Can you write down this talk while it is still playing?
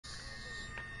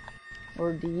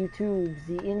or the YouTubes,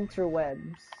 the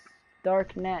interwebs,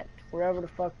 dark net, wherever the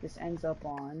fuck this ends up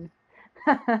on.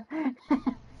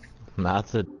 Not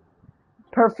the...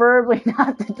 Preferably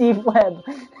not the deep web.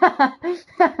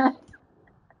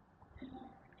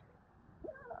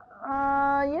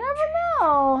 You never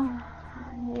know.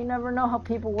 You never know how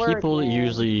people work. People man.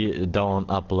 usually don't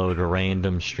upload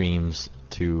random streams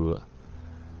to...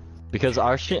 Because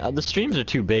the streams are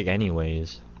too big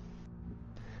anyways.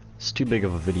 It's too big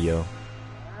of a video.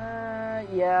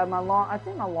 Yeah, I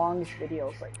think my longest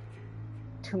video is like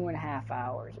 2.5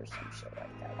 hours or some shit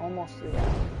like that. Almost 3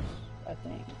 hours, I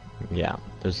think. Yeah,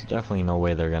 there's definitely no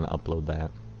way they're gonna upload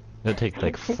that. It'll take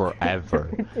like forever.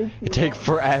 It'll take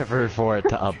forever for it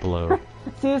to upload.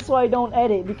 See, that's why I don't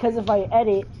edit, because if I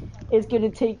edit, it's gonna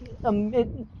take it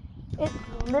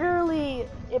literally,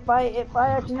 if I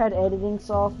actually had editing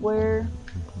software.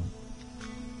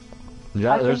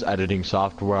 Yeah, there's editing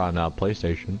software on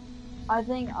PlayStation. I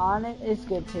think on it's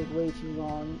gonna take way too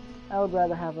long. I would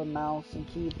rather have a mouse and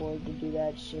keyboard to do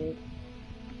that shit.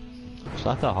 It's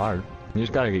not that hard. You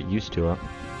just gotta get used to it.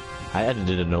 I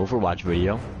edited an Overwatch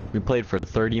video. We played for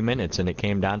 30 minutes and it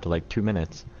came down to like 2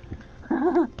 minutes.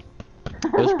 It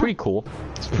was pretty cool.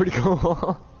 It's pretty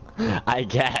cool. I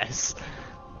guess.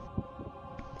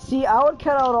 See, I would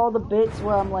cut out all the bits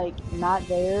where I'm like not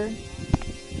there.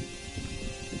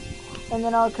 And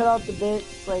then I'll cut out the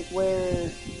bits like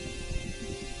where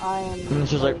I am. And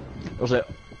it's just like, I was like,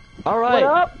 alright,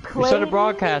 what up, we started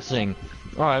broadcasting.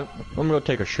 Alright, I'm gonna go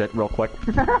take a shit real quick.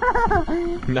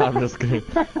 No, I'm just kidding.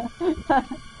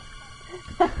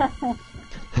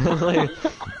 Like,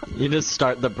 you just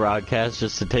start the broadcast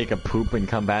just to take a poop and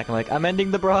come back and like, I'm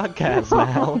ending the broadcast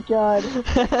now. Oh my god.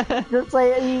 Just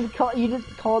like, you just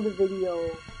call the video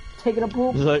taking a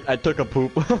poop. It's like, I took a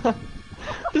poop.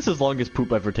 This is the longest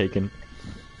poop ever taken.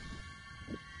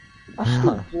 I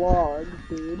should vlog,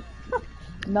 dude.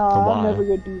 Nah, I'm never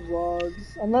gonna do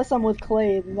vlogs. Unless I'm with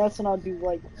Clay, then that's when I'll do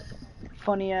like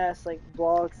funny ass like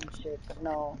vlogs and shit, but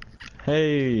no.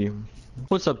 Hey,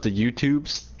 what's up the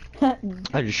YouTubes?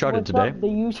 I just started today. What's up, the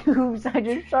YouTubes? I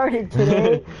just started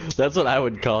today. That's what I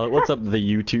would call it. What's up the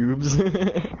YouTubes?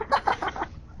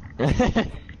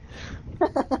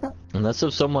 Unless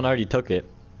if someone already took it,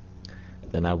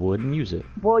 then I wouldn't use it.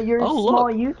 Well, you're a small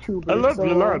look. YouTuber. I love so...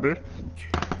 you, lobby.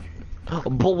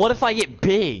 But what if I get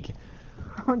big?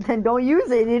 Then don't use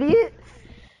it, idiot.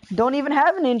 Don't even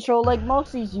have an intro like most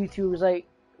of these YouTubers, like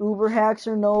Uber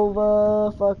Haxer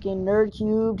Nova, fucking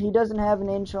Nerdcubed. He doesn't have an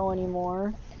intro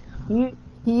anymore. He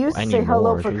used to say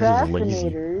hello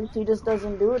procrastinators. He just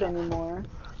doesn't do it anymore.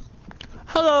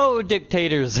 Hello,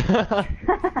 dictators. I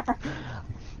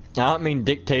don't mean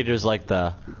dictators like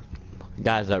the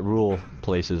guys that rule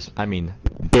places. I mean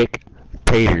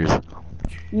dictators.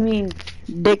 You mean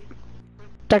dick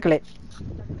chocolate?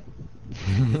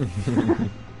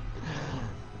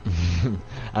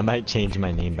 I might change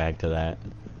my name back to that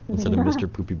instead of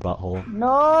Mr. Poopy Butthole.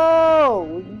 No,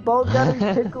 we both gotta be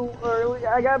Pickle. Or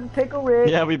I gotta be Pickle Rick.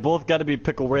 Yeah, we both gotta be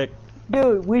Pickle Rick.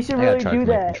 Dude, we should really do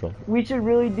that. Control. We should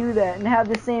really do that and have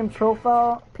the same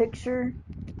profile picture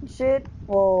shit.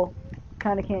 Well,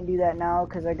 kind of can't do that now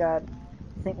because I got.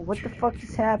 Think, what the fuck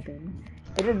just happened?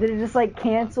 Did it just like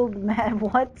canceled? Man,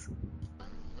 what?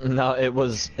 No, it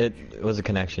was a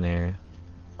connection error.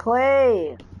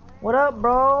 Clay, what up,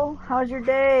 bro? How's your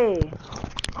day?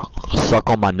 Suck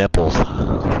on my nipples.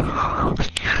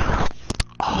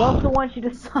 Walter wants you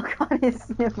to suck on his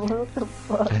nipple. What the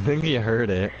fuck? I think you heard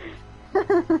it.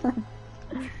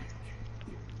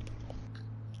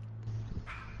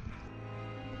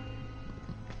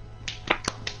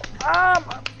 Ah,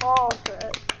 my balls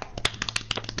hurt.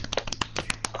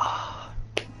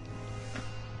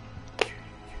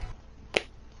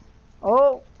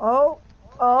 Oh.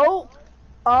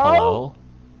 Hello?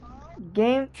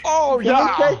 Game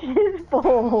yeah! session is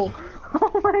full.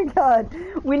 Oh my god.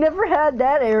 We never had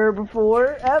that error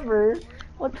before, ever.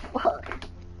 What the fuck?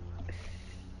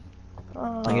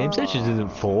 My game session isn't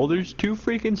full, there's 2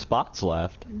 freaking spots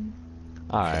left.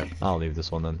 Alright, I'll leave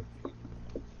this one then.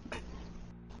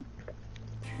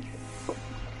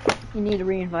 You need to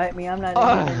re-invite me, I'm not in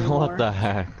it anymore. What the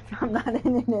heck? I'm not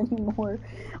in it anymore.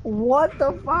 What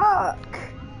the fuck?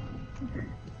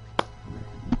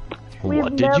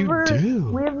 What did you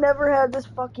do? We've never had this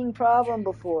fucking problem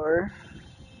before.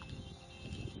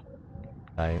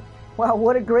 Right. Wow,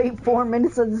 what a great 4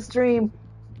 minutes of the stream.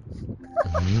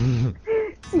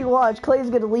 See, watch,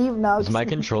 Clay's gonna leave now. Is my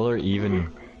controller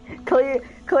even...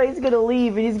 Clay's gonna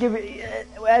leave, and he's gonna,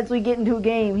 as we get into a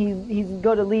game, he's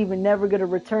gonna leave and never gonna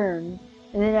return.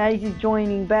 And then as he's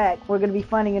joining back, we're gonna be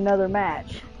finding another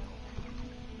match.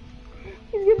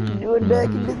 He's gonna Going back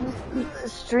into the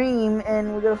stream,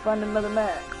 and we're gonna find another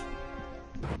match.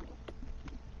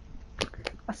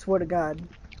 I swear to God.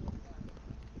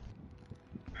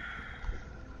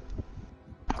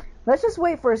 Let's just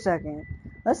wait for a second.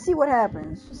 Let's see what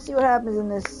happens. Let's see what happens in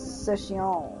this session.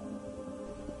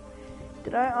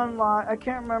 Did I unlock? I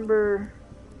can't remember.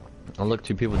 Oh look,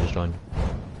 2 people just joined.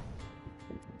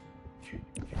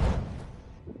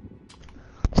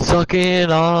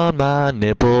 Sucking on my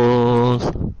nipples.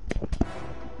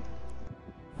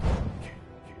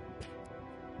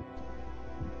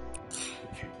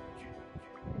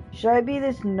 Should I be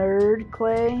this nerd,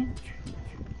 Clay?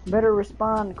 Better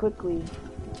respond quickly.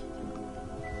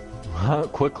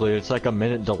 Quickly, it's like a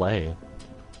minute delay.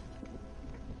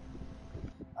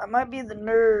 I might be the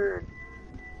nerd,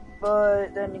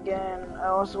 but then again, I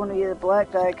also want to be the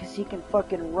black guy because he can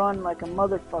fucking run like a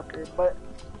motherfucker. But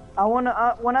I want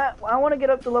to get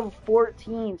up to level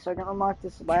 14 so I can unlock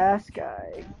this last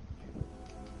guy.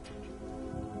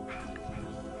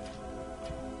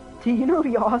 Do you know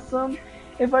what'd be awesome?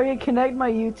 If I could connect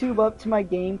my YouTube up to my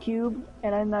GameCube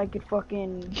and then I could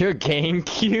fucking... Your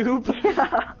GameCube?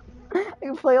 Yeah. I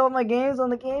can play all my games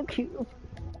on the GameCube.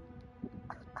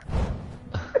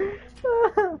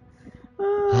 Oh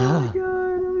my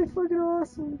god, that'd be fucking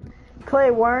awesome.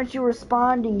 Clay, why aren't you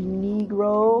responding, you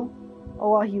negro?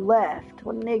 Oh, well, he left.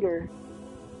 What a nigger.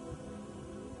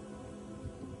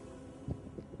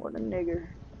 What a nigger.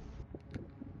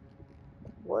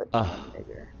 What a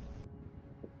nigger.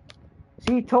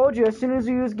 See, he told you as soon as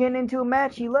he was getting into a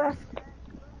match, he left.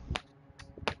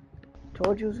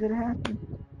 Told you it was gonna happen.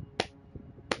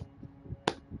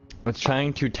 It's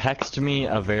trying to text me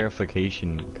a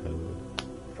verification code.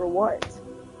 For what?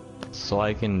 So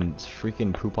I can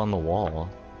freaking poop on the wall.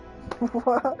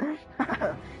 What?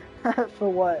 For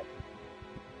what?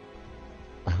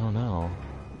 I don't know.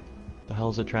 What the hell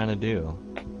is it trying to do?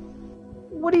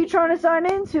 What are you trying to sign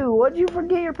into? What'd you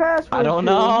forget your password? I don't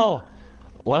know!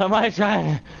 What am I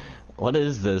trying to... What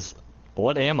is this?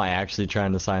 What am I actually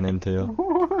trying to sign into?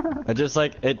 I just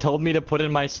like, it told me to put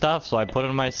in my stuff, so I put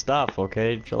in my stuff,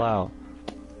 okay? Chill out.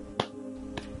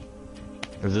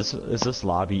 Is this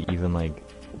lobby even like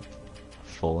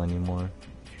full anymore?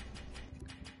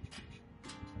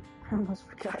 I almost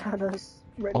forgot how to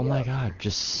ready Oh my up. god,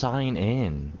 just sign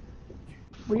in.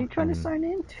 What are you trying to sign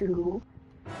into?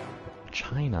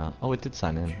 China. Oh, it did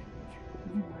sign in.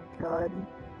 Oh my god.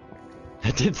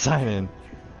 It did sign in.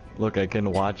 Look, I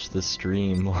can watch the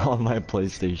stream on my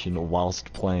PlayStation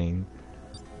whilst playing.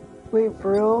 Wait,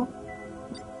 for real?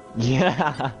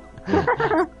 Yeah.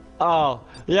 Oh,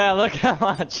 yeah, look, I'm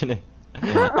watching it.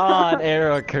 Oh, an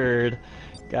error occurred.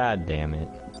 God damn it.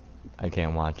 I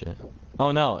can't watch it.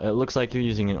 Oh no, it looks like you're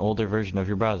using an older version of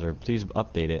your browser. Please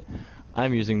update it.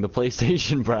 I'm using the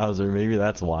PlayStation browser, maybe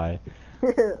that's why.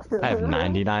 I have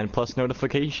 99 plus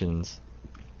notifications.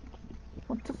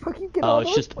 What the fuck you get Oh, all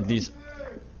it's those just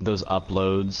those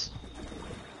uploads.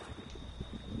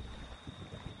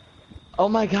 Oh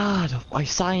my god, I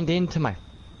signed into my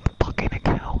fucking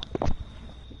account.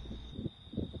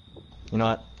 You know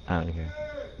what? I don't care.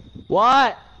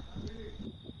 What?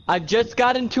 I just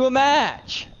got into a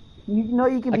match. You know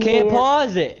you can I be can't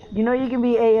pause it. You know you can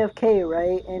be AFK,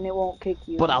 right? And it won't kick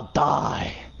you. But I'll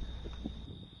die.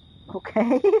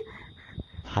 Okay.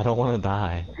 I don't want to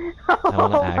die. Oh I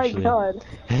want to actually. my god.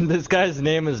 And this guy's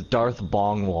name is Darth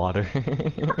Bongwater.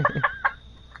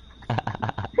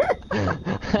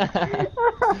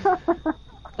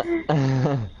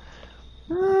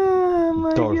 Oh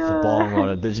my Darth god.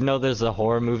 Bongwater. Did you know there's a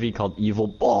horror movie called Evil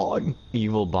Bong?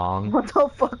 Evil Bong. What the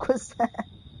fuck was that?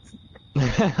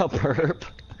 A burp.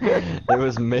 It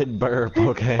was mid burp,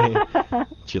 okay?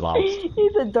 Chill out. He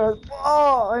said Darth.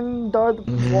 Oh, I mean Darth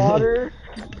Water.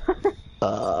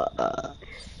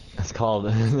 It's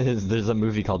called. There's a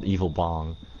movie called Evil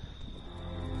Bong.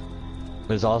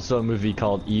 There's also a movie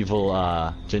called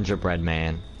Evil Gingerbread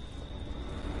Man.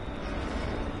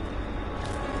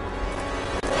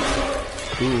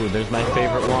 Ooh, there's my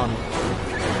favorite one.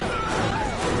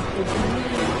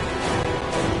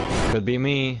 Could be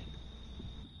me.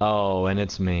 Oh, and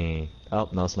it's me. Oh,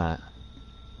 no, it's not.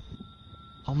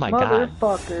 Oh my god.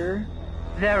 Motherfucker.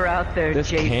 They're out there,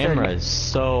 This Jason. camera is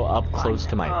so up close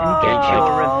to my Get face. your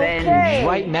Like, revenge. Okay.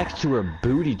 right next to her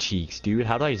booty cheeks, dude.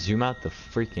 How do I zoom out the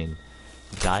freaking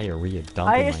diarrhea dump?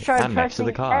 I just tried I'm next to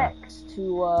the pressing car. X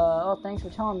to, oh, thanks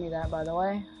for telling me that, by the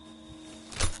way.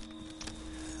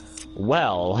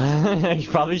 Well, you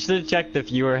probably should have checked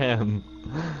if you were him.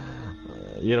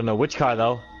 You don't know which car,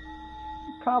 though.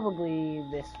 Probably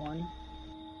this one.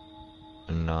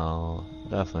 No,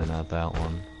 definitely not that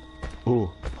one.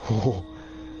 Ooh.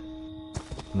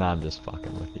 Nah, I'm just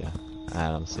fucking with you. I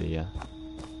don't see ya.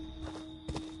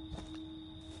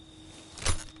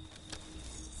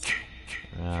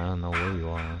 I don't know where you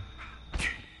are. I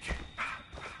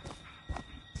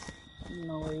don't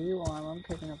know where you are. I'm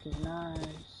picking up these knives.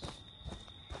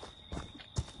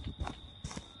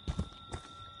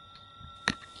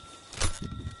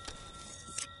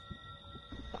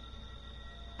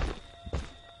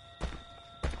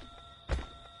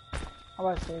 I was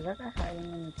about to say, is that guy hiding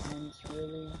in the tents,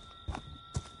 really?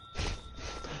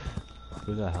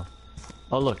 Who the hell?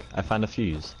 Oh look, I found a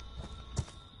fuse.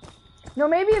 No,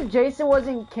 maybe if Jason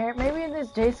wasn't maybe if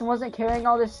this Jason wasn't carrying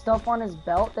all this stuff on his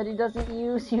belt that he doesn't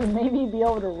use, he would maybe be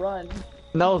able to run.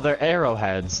 No, they're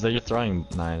arrowheads. They're throwing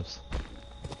knives.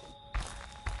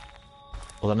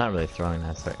 Well, they're not really throwing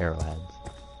knives, they're arrowheads.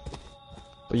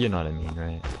 But you know what I mean,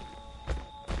 right?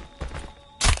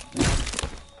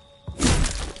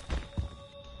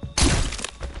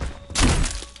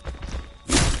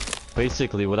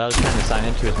 Basically, what I was trying to sign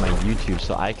into is my YouTube,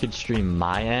 so I could stream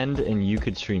my end and you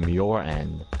could stream your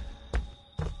end.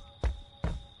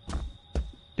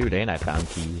 Dude, and I found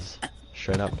keys.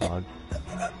 Straight up, dog.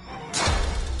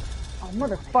 Oh,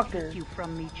 motherfucker. You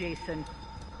from me, Jason.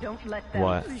 Don't let them.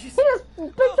 What? He just picked up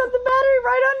the battery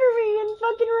right under me and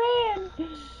fucking ran. He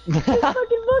just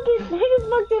fucking booked it. He just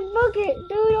booked it.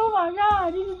 Dude, oh my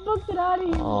god. He just booked it out of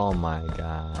here. Oh my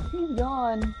god. He's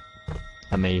gone.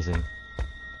 Amazing.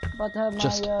 About to have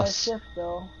Just my shift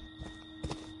though.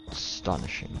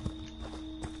 Astonishing.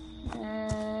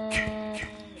 And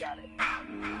got it.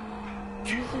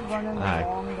 He's just running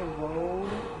along the road.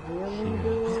 Really,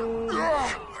 dude?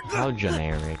 How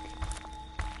generic.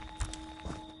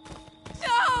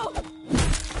 No!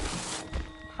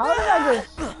 How did I just...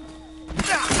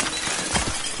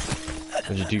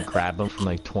 Did you do grab them from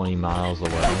like 20 miles away?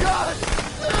 No,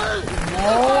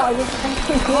 I just think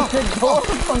he hit the door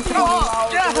from 20 miles away.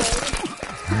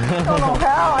 I don't know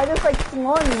how, I just like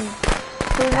swung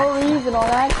for no reason on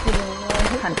accident.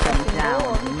 Hunt them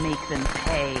down and make them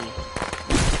pay.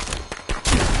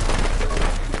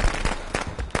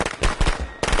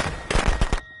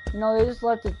 No, they just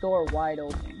left the door wide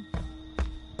open.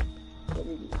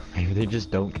 Maybe they just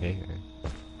don't care.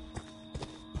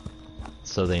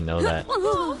 So they know that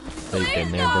they've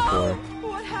been there before.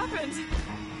 What happened?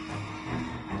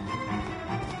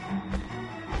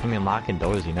 I mean, locking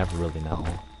doors, you never really know.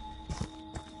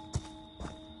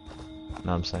 Know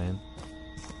what I'm saying?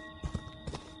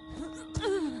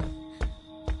 You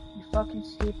fucking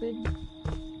stupid.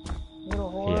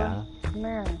 Little whore. Yeah. Come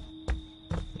here.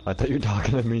 I thought you were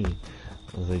talking to me.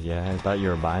 I was like, yeah, I thought you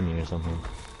were by me or something.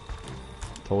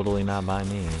 Totally not by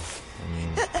me. I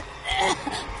mean,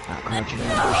 not crouching in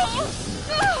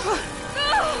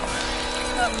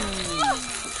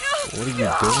What are you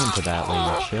doing to that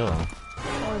lady? Chill.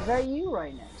 Oh, is that you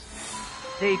right next?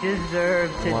 They deserve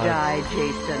to What? die, There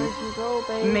Jason. you go,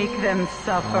 baby. Make them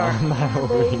suffer.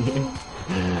 Maui.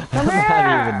 I'm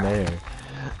not even there.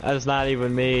 That's not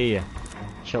even me.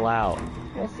 Chill out.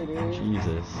 Yes, it is.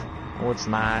 Jesus. Oh, it's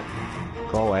not.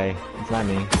 Go away. It's not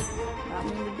me. Not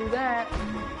me to do that.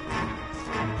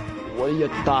 What are you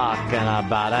talking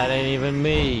about? That ain't even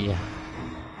me. I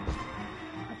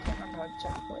can't remember how to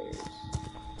check players.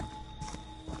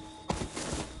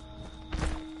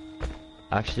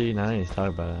 Actually, now that you talk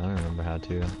about it, I don't remember how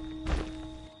to.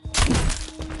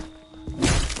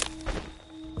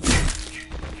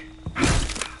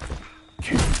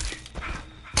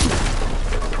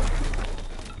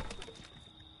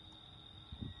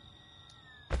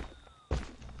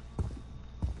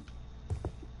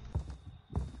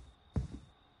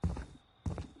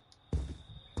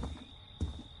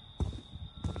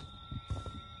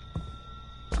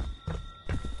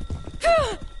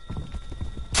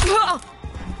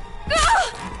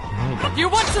 You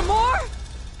want some more?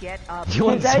 Get up. You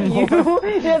want Is that some you? more?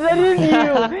 Yeah, that is you!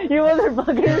 You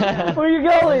motherfucker! Where you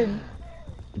going?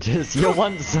 Just, you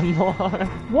want some more?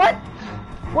 What?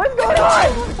 What's going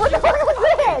on? What the fuck was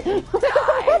that? What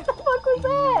the fuck was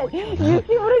that? You see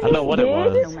what I just I don't know what it did?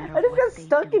 was. No I just got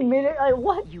stuck in mid. Like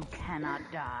what? You cannot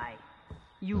die.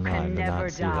 You No, I can did not never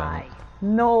see that. die.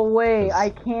 No way! Yes. I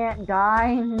can't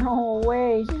die. No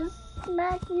way! She just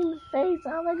smacked me in the face.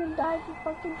 How am I gonna die from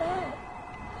fucking that?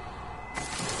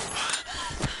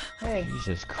 Hey,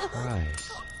 Jesus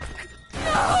Christ.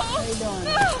 how you doing?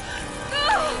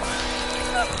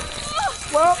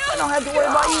 Well, I don't have to worry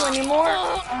about you anymore.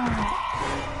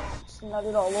 Just nut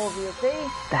it all over your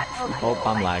face. That's my Oh,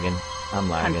 I'm lagging. I'm Hunt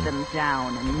lagging. them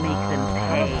down and make them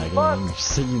I'm pay. lagging. You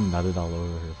see you nutted all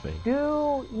over her face.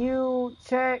 Do you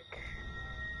check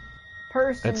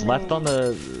person It's left on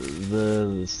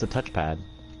name? it's the touchpad.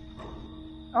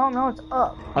 Oh no, it's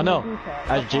up. Oh no,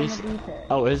 as Jason.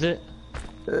 Oh, is it?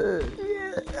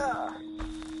 Yeah.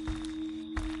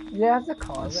 You have the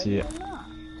car. Let's see it.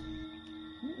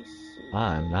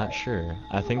 I'm not sure.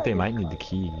 I think they might need the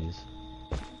keys.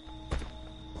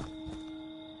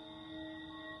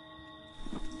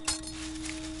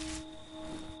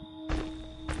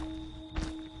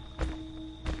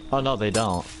 Oh no, they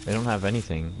don't. They don't have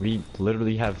anything. We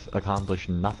literally have accomplished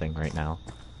nothing right now.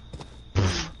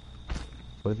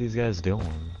 What are these guys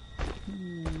doing?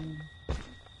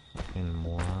 Fucking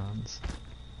morons.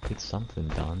 Get something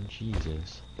done,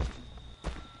 Jesus.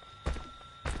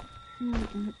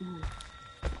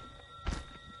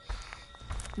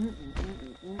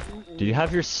 Do you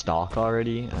have your stock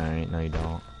already? Alright, no you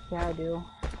don't. Yeah, I do.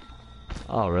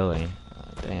 Oh, really?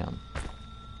 Damn.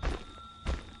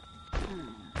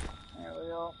 There we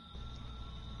go.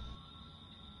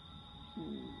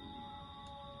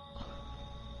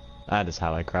 That is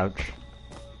how I crouch.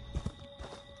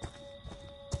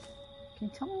 Can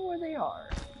you tell me where they are?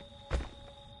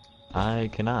 I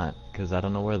cannot, because I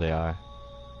don't know where they are.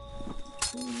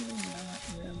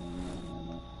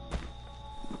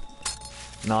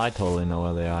 No, I totally know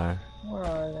where they are. Where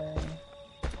are they?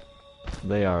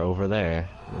 They are over there.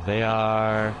 They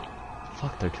are...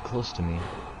 Fuck, they're too close to me.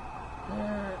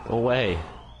 Go away.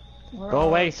 Go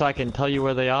away so I can tell you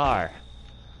where they are.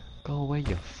 Go away,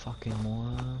 you fucking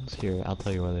morons. Here, I'll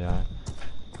tell you where they are.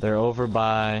 They're over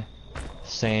by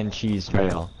Sand Cheese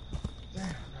Trail.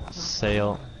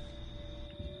 Sail.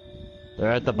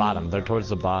 They're at the bottom. They're towards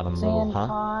the bottom. Little, huh?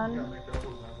 Pond.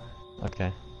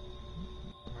 Okay.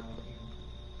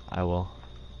 I will.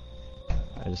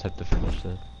 I just have to finish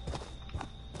this.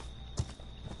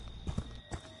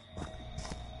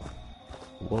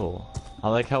 Whoa. I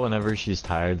like how whenever she's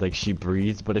tired, like, she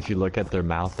breathes, but if you look at their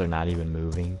mouth, they're not even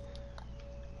moving.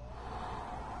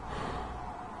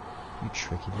 You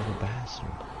tricky little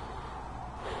bastard.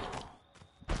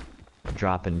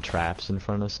 Dropping traps in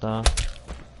front of stuff.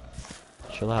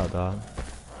 Chill out, dog.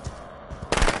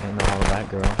 Ain't no all about,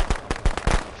 girl.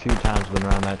 A few times been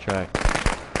around that track.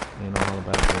 Ain't no all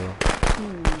about, girl.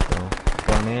 So,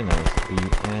 bananas.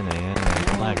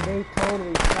 B-N-A-N-A. They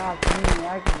totally stopped me.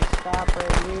 I can just stop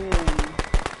right here.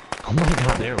 Oh my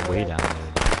god, they're way down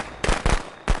there.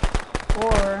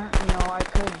 Or, you know, I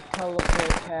could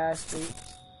teleport past it.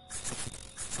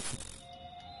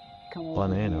 Come over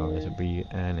Bananas. here.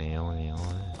 B-N-A-N-A.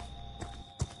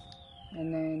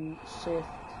 And then shift.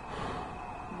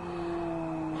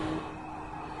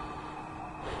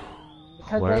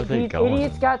 Because Where are they these going?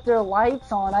 idiots got their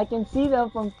lights on. I can see them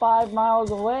from 5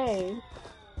 miles away.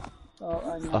 Oh,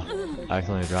 I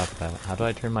accidentally dropped that. How do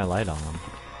I turn my light on?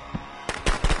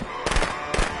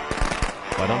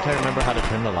 Why don't I remember how to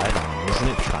turn the light on? Isn't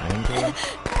it triangle?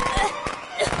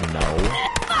 No.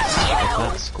 It's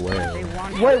not square.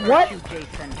 Wait, what?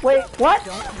 Wait, what?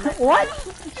 What?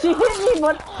 She hit me,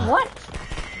 but what?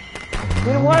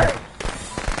 Didn't work.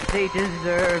 They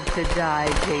deserve to die,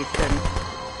 Jason.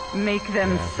 Make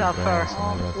them suffer.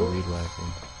 I'm gonna do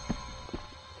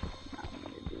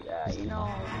that, you know, she's not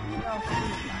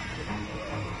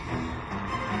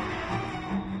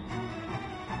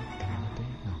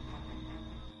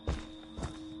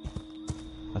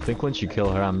I think once you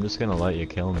kill her, I'm just gonna let you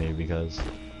kill me because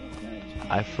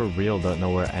I for real don't know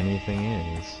where anything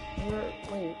is.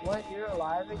 Wait, what? You're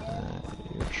alive again?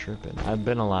 You're tripping. I've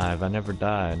been alive. I never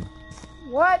died.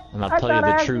 What? And I'll tell you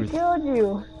the truth. I killed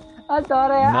you. I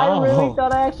really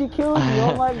thought I actually killed you.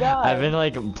 Oh my god. I've been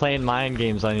like playing mind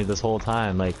games on you this whole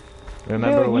time. Like,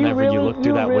 remember Dude, whenever you looked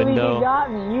through that window? You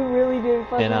got me. You really did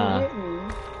fucking hit me.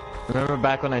 Remember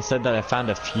back when I said that I found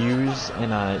a fuse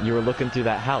and you were looking through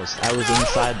that house? I was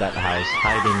inside that house,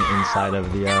 hiding inside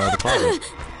of the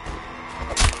closet.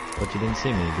 But you didn't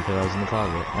see me because I was in the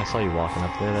closet. I saw you walking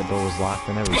up there. That door was locked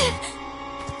and everything.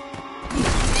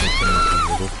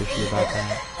 A little fishy about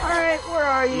that. Alright, where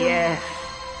are you? Yes.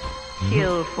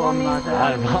 Kill for mother.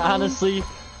 Honestly,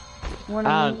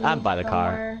 I'm by the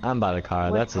car. somewhere? I'm by the car.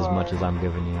 What That's as much car? as I'm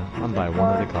giving you. I'm by What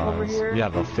one of the car? Over cars. here? You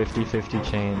have a 50-50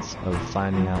 chance of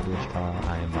finding out which car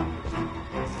I am by.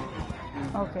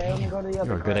 Okay, let me go to the other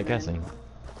You're car good at then. guessing.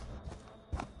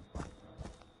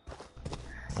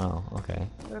 Oh, okay.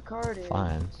 What car it is?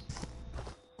 Fine.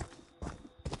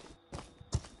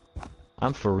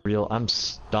 I'm for real. I'm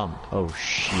stumped. Oh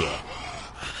shit.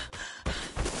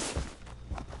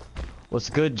 What's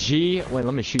good, G? Wait,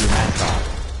 let me shoot your mask off.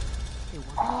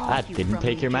 That didn't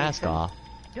take your mask off.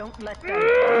 Don't let them.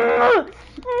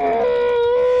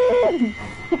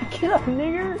 Get up,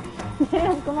 nigger!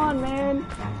 Damn, come on, man.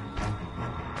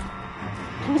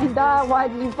 Die. Why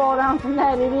did you fall down from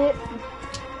that, idiot?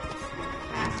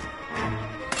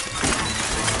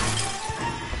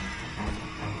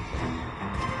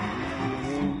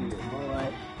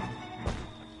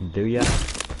 Do ya?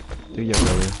 Do ya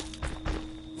really?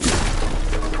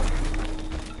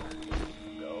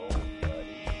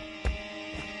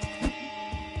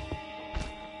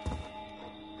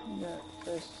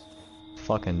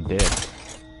 Fucking dick.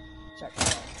 Check it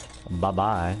out. Bye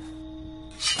bye.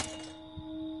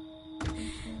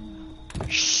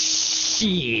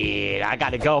 Shit, I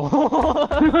gotta go.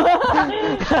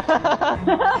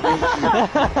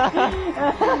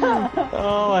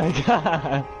 Oh my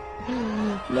god.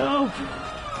 No.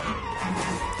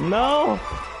 No.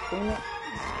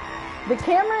 The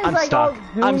camera is I'm like stuck.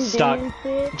 all I'm zoomed stuck. in and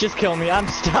shit. Just kill me. I'm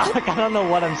stuck. I don't know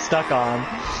what I'm stuck on.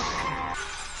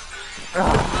 Oh,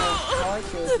 I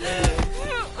killed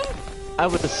I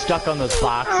was stuck on those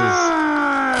boxes.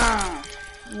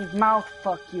 you. Mouth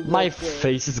fuck you. My both ways.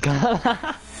 face is gone.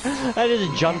 I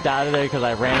just jumped out of there because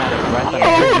I ran out of breath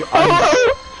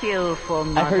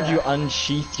and I heard you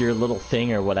unsheath your little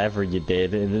thing or whatever you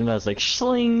did, and then I was like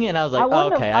sling, and I was like,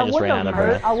 oh, okay, I just ran out of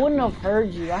breath. I wouldn't have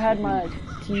heard you. I had my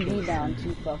TV down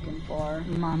too fucking far.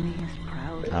 Mommy is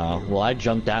proud. Oh, well, I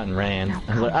jumped out and ran.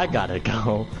 I was like, I gotta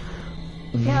go.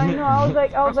 Yeah, I know. I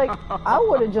was like, I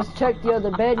would have just checked the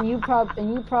other bed, and you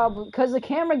probably, because the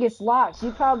camera gets locked, so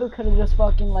you probably could have just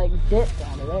fucking like dipped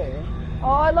out of there. Oh,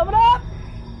 I love it up.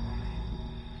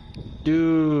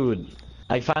 Dude,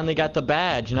 I finally got the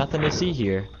badge. Nothing to see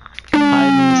here.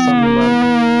 Hiding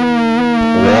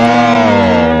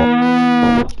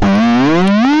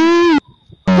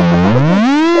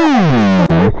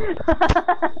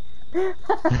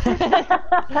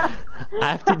I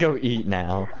have to go eat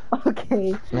now.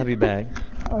 Okay. I'll be back.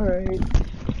 Alright.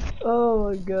 Oh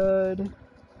my god.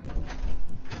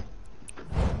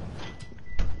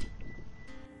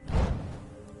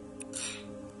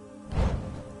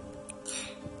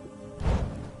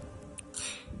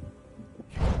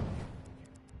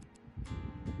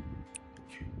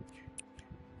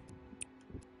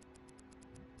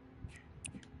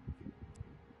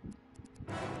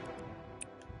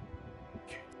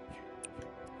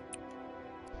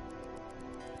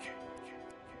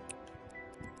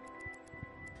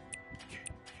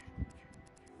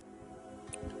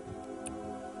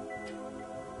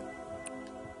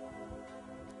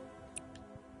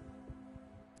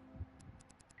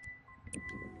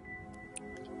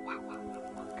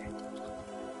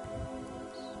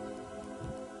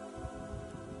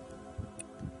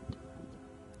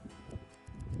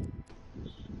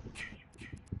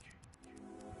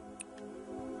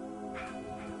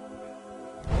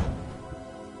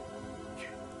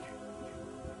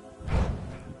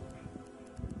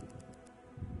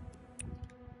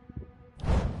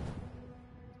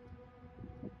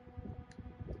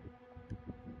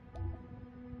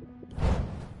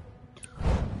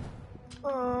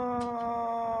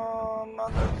 Oh,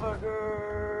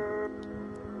 motherfucker.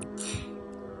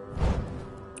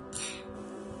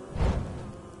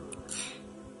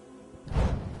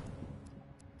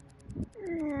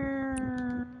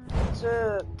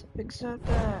 Accept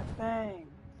that, bang.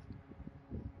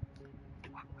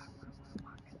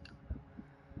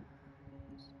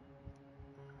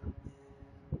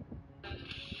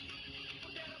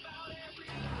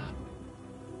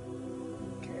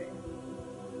 Okay.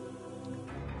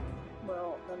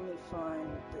 Well, let me find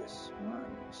this one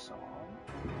song.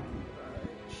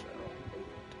 Right, so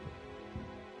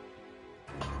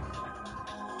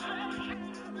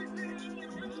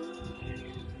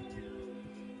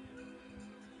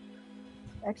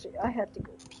actually, I had to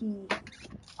go pee.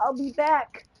 I'll be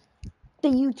back. The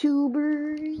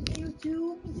YouTubers.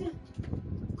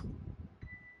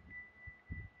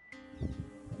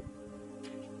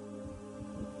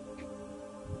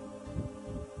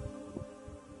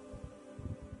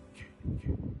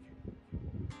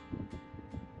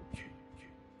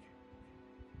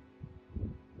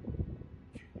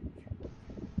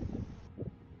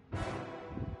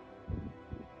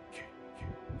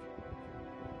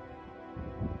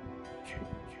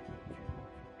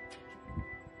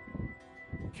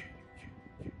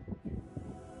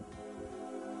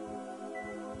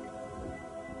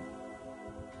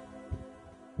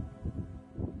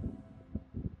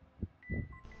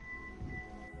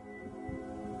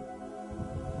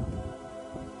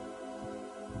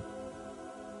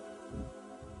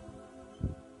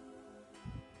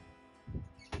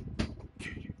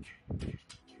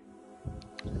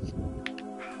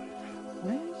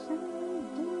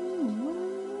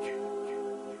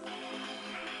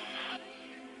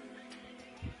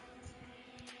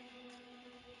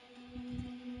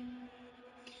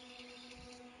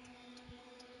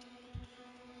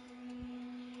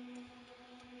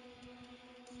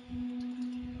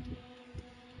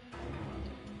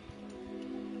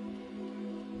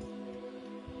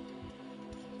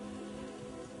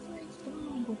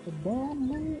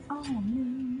 pnly on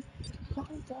me.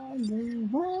 Sometimes the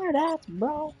word that's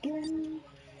broken.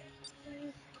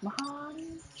 My heart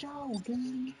is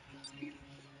choking.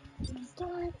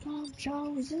 Sometimes I'm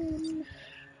chosen.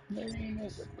 Living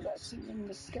is a blessing in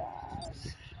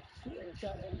disguise. We're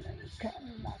trying to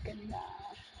come knocking down.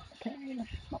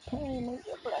 My pain is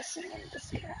a blessing in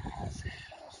disguise.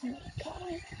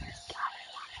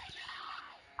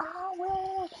 I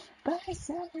will face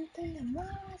everything and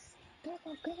lost.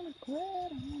 Never gonna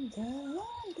quit until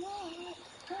I'm gone.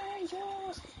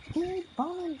 Angels keep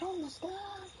falling from the sky.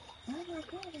 Never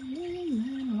gonna leave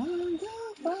and run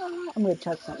too far. I'm gonna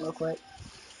check something real quick.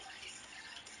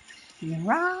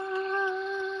 Right.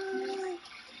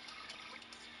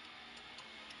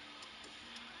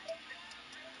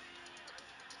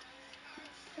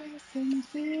 Since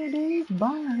it is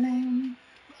burning.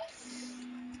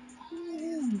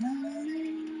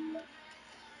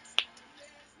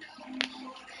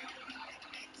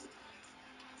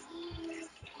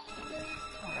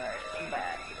 Alright, I'm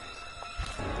back.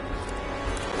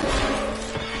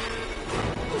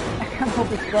 I hope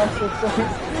it's busted so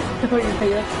you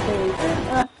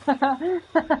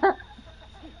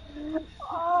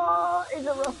Oh, is it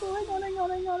Russell? Hang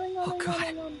on. Oh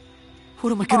God.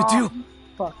 What am I gonna do?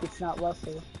 Fuck, it's not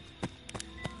Russell.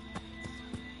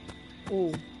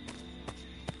 Ooh.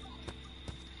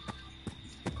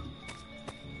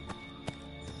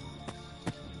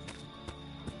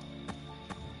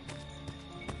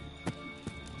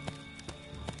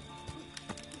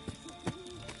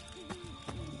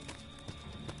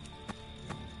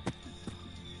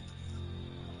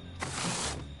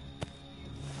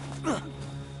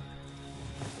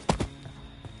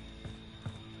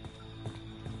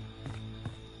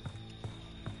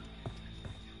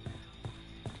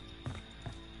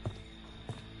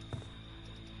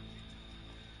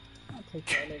 I'll take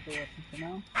that as a weapon for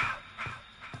now.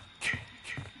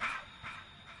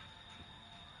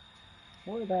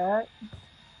 Or that.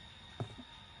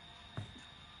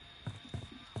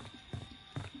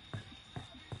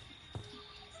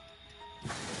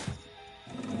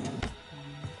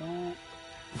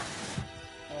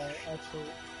 Alright,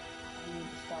 actually, I need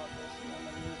to stop listening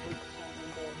to music because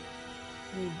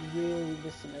I need to really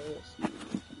listen to this.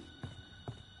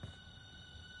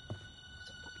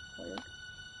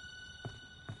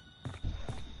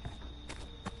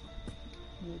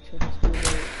 Make sure this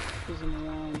video isn't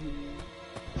around here.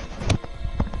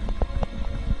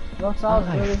 Looks, I was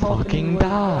really hoping he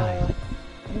would,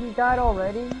 he died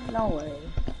already? No way.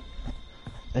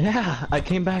 Yeah, I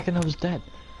came back and I was dead.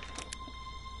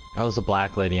 I was a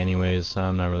black lady anyways, so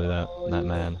I'm not really that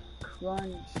mad.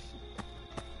 Crunch.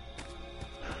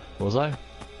 Was I?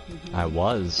 I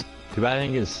was. Too bad I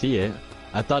didn't get to see it.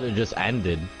 I thought it just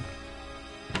ended.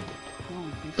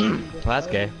 Well, that's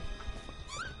gay.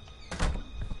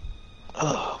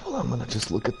 Oh, well, I'm gonna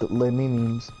just look at the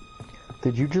memes.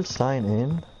 Did you just sign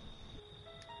in?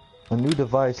 A new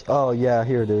device. Oh, yeah,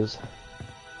 here it is.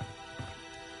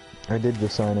 I did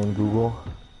just sign in, Google.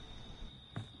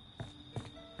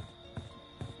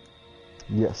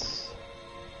 Yes.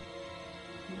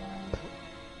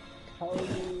 Tell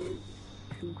you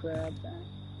to grab that.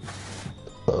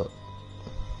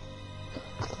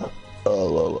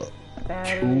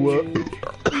 Battery.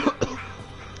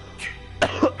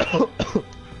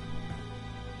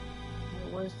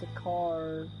 Where's the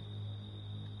car?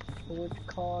 Which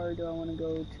car do I want to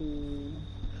go to?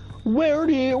 Where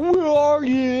are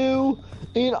you?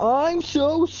 And I'm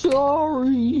so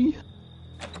sorry.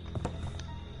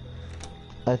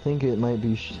 I think it might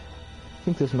be. I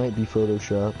think this might be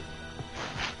Photoshop.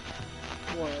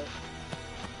 What?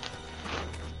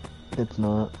 It's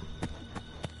not.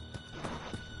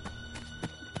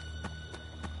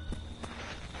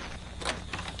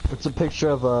 It's a picture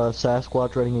of a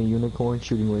Sasquatch riding a unicorn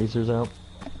shooting lasers out.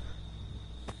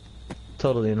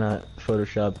 Totally not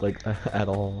Photoshop, like, at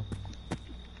all.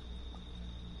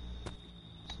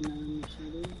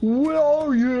 Where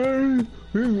are you?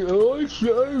 I'm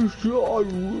so sorry.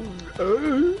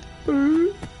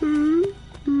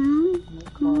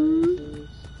 What car is this?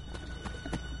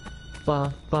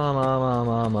 Ba ba ma ma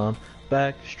ma ma.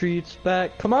 Back streets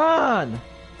back. Come on!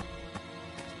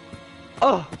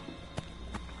 Oh!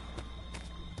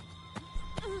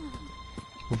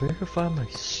 Verify my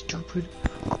stupid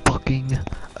fucking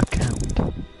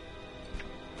account.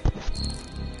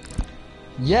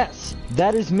 Yes,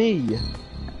 that is me.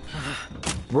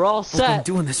 We're all set. I'm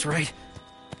doing this right.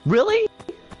 Really?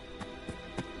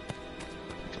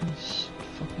 This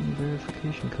fucking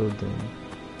verification code thing.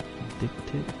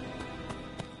 Addicted.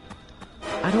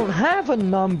 I don't have a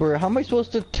number. How am I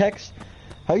supposed to text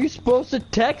How are you supposed to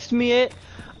text me it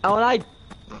when I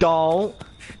don't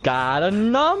got a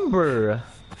number?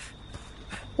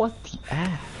 What the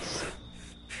ass?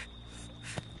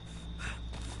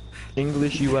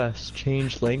 English US,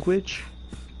 change language?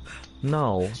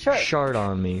 No. Sure. Shard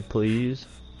on me, please.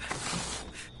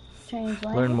 Change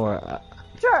language. Learn more.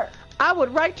 Sure. I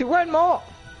would like to learn more.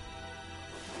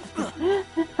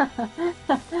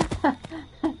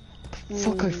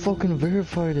 Fuck, I fucking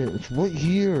verified it. It's what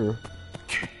year?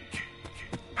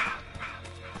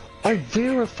 I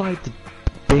verified the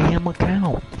damn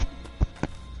account.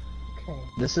 Okay.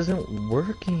 This isn't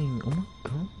working. Oh my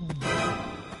god.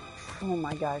 Oh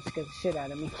my god, it scared the shit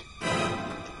out of me.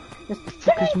 The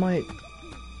fuck is my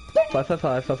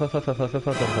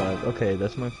 555. Okay,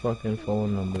 that's my fucking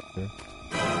phone number.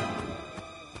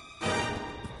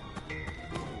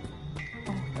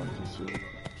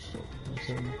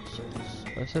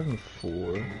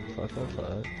 574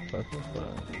 555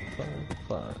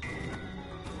 555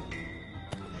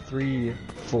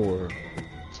 555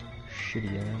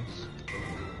 Shitty ass.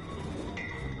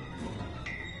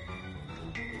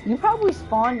 You probably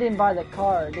spawned in by the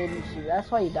car, didn't you?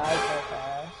 That's why you died so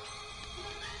fast.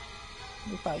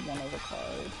 You probably one of the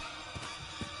cars.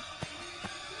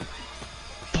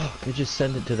 Fuck, I just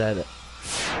sent it to that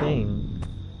thing.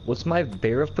 What's my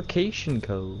verification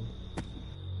code?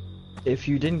 If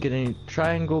you didn't get any,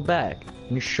 try and go back.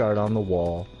 And you shard on the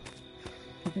wall.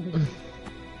 I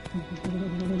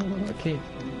can't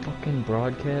fucking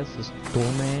broadcast this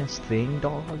dumbass thing,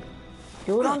 dog.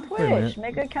 Do it on Twitch.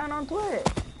 Make an account on Twitch.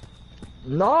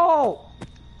 No!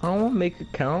 I don't want to make an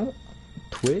account.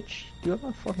 Twitch? Dude, I'm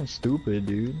not fucking stupid,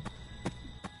 dude.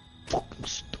 Fucking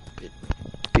stupid.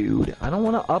 Dude, I don't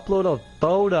want to upload a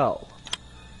photo.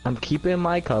 I'm keeping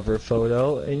my cover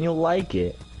photo, and you'll like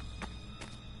it.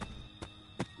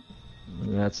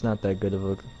 That's not that good of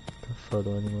a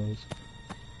photo anyways.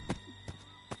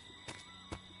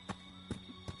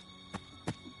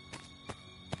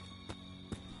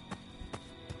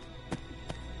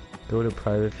 Go to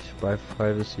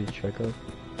privacy checkup.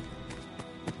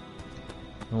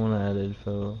 I want to add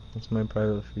info. That's my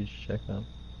private feature checkup.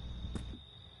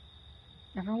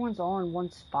 Everyone's all in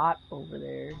one spot over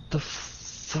there. The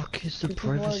fuck is the People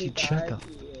privacy already checkup?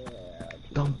 died. Yeah.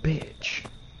 Dumb bitch.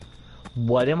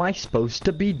 What am I supposed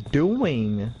to be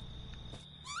doing?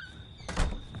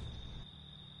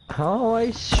 How do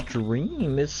I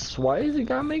stream? Why is it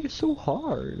gotta make it so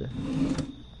hard?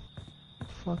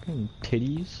 Fucking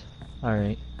titties.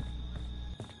 Alright.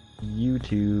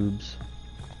 YouTube's.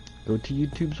 Go to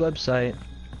YouTube's website.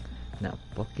 Now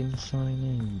fucking sign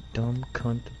in, you dumb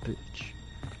cunt bitch.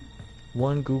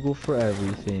 One Google for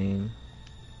everything.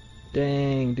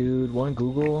 Dang, dude. One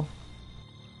Google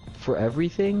for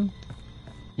everything?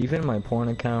 Even my porn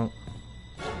account.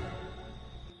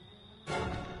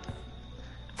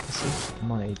 This is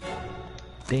my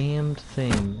damned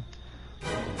thing.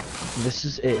 This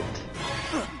is it.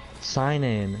 Sign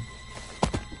in.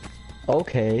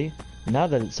 Okay, now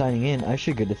that it's signing in, I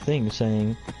should get a thing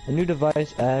saying a new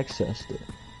device accessed it.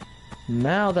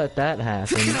 Now that that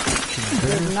happened,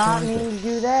 Did not mean to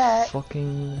do that.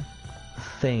 fucking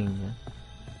thing.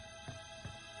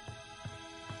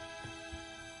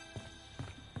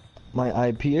 My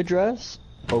IP address?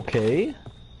 Okay.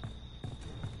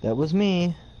 That was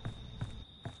me.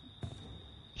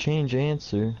 Change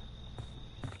answer.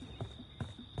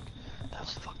 That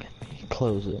was fucking me.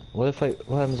 Close it. What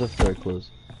happens after I close?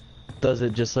 Does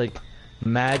it just like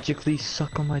magically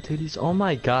suck on my titties? Oh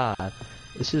my god.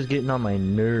 This is getting on my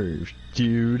nerves,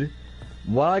 dude.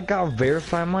 Why I gotta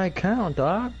verify my account,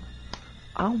 dog?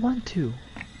 I don't want to.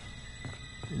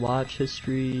 Watch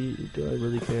history. Do I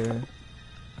really care?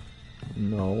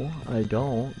 No, I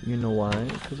don't. You know why?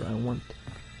 Because I want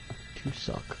to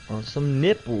suck on some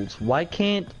nipples. Why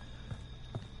can't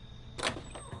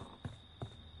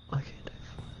I?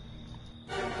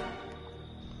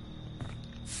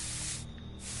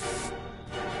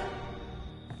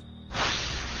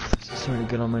 This is starting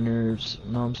to get on my nerves.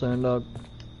 Know what I'm saying, dog?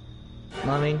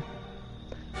 Mommy?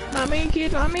 Mommy,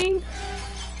 kid, mommy?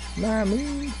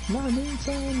 Mommy,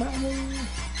 son, mommy.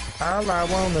 All I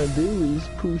wanna do is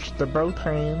push the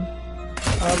button.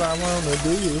 All I wanna do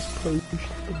is push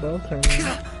the button.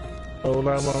 All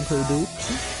I want to do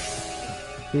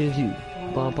is you.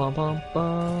 Bum bum bum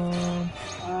bum.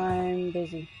 I'm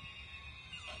busy.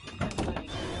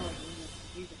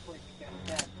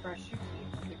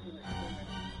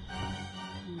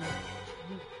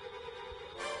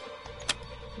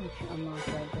 Unlock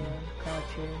right there.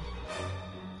 Gotcha.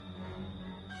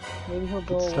 Maybe he'll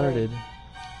go Get started.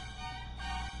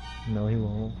 No, he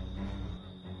won't.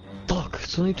 Fuck, I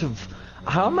still need to.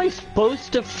 How am I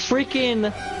supposed to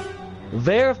freaking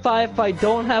verify if I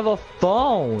don't have a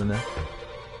phone?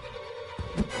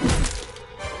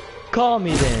 Call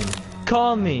me then.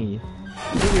 Call me.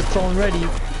 Get your phone ready.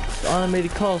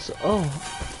 Automated calls. Oh.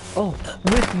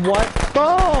 With what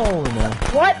phone?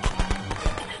 What?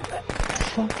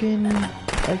 Fucking.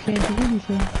 I can't do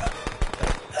anything.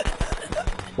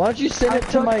 Why don't you send it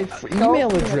to my email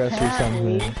address or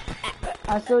something?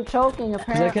 I'm still choking, Because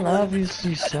apparently. I can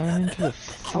obviously sign into the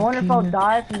I wonder if I'll fucking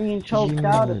die from being choked email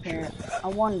out, address. apparently. I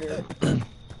wonder.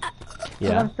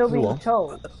 Yeah, I'm still you being will.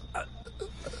 choked.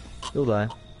 You'll die.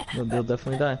 You'll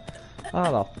definitely die. I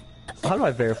don't know. How do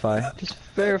I verify? Just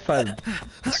verify the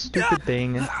stupid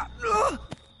thing.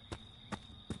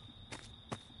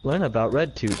 Learn about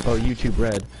RedTube. Oh, YouTube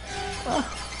Red.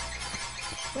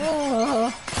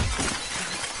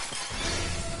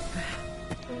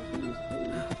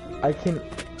 I can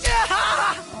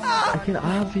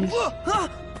obviously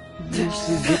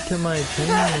get to my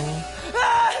channel.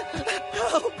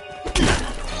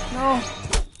 No.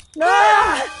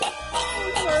 No!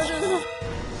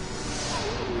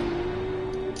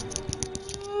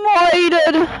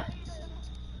 Murdered!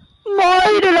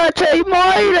 Murdered, I say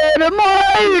murdered!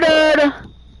 Murdered!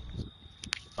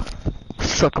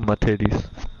 Suck on my titties.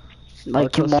 Our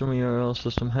Like you custom URL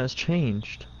system has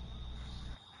changed.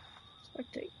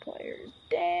 Spectate players.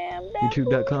 Damn.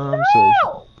 YouTube.com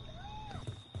No!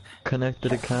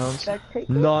 connected accounts. Spectate.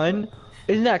 None?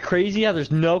 Isn't that crazy how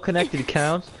there's no connected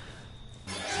accounts?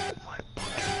 Oh my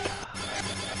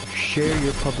fucking god. Share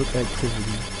your public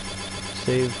activity.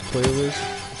 Save playlist.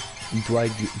 Do I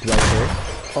care?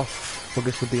 Oh, well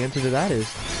guess what the answer to that is?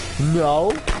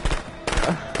 No!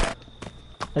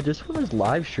 I just want to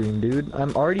live stream, dude.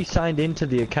 I'm already signed into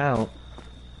the account.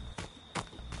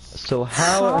 So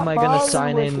how am I gonna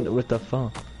sign in with the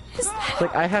phone? It's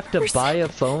like I have to buy a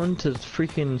phone to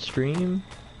freaking stream?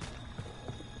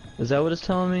 Is that what it's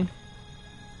telling me?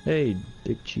 Hey,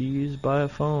 Dick Cheese, buy a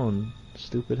phone.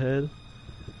 Stupid head.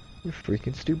 You're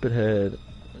freaking stupid head.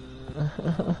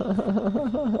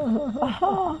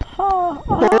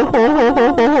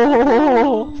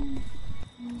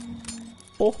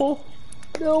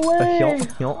 No way!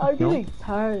 I'm getting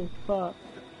tired as fuck.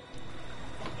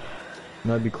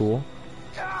 That'd be cool.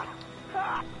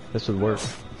 This would work.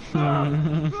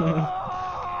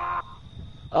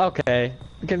 Okay,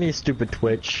 give me a stupid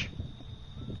Twitch.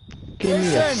 Give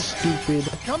me a stupid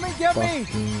Come and get me!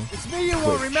 fucking It's me you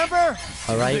want, Twitch. remember?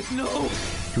 Alright? No!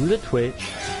 Do the Twitch.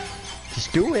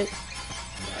 Just do it.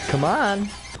 Come on.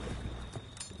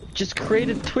 Just create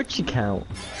a Twitch account.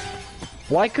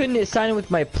 Why couldn't it sign in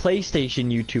with my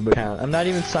PlayStation YouTube account? I'm not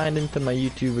even signed into my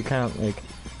YouTube account, like...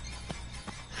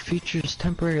 Features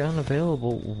temporary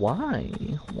unavailable. Why?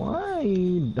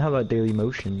 Why? How about Daily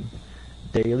Motion?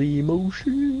 Daily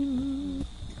Motion.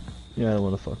 Yeah, I don't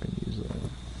want to fucking use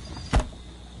that.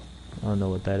 I don't know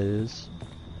what that is.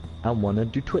 I wanna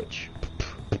do Twitch.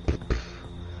 I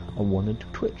wanna do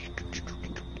Twitch.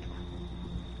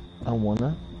 I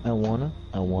wanna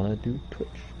do Twitch.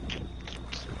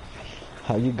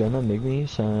 How you gonna make me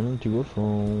sign into a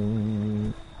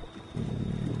phone?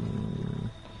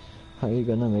 How you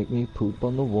gonna make me poop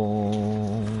on the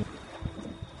wall?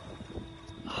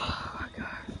 Oh my god.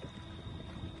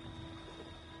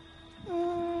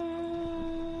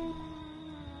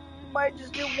 Might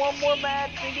just do one more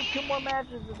match, maybe 2 more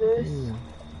matches of this.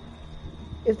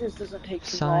 If this doesn't take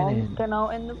too Sign long, in. then I'll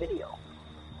end the video.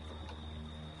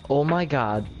 Oh my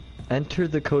god. Enter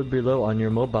the code below on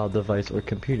your mobile device or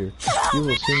computer. You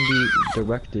will soon be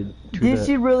directed to Did the...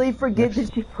 she really forget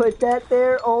that she put that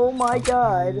there? Oh my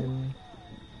god.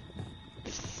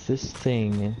 This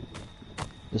thing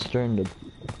is starting to...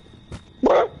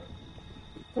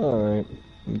 Alright,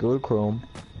 go to Chrome.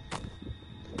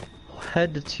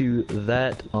 Head to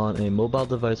that on a mobile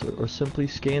device or simply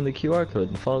scan the QR code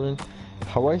and follow in.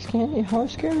 How do I scan it? How do I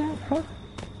scan that? How?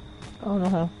 I don't know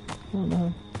how. I don't know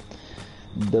how.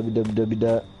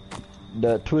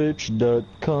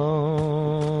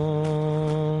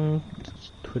 www.twitch.com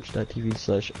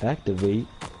twitch.tv/activate.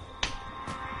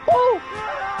 Oh!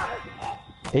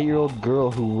 8-year-old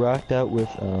girl who rocked out with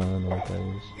I don't know what that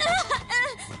is.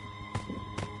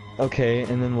 Okay,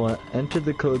 and then what? Enter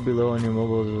the code below on your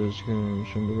mobile device. To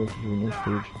the next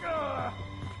page.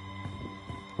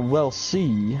 Well,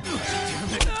 see.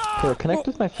 Here, connect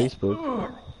with my Facebook.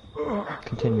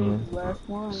 Continue. Last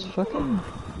one. Just fucking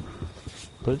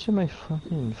put it to my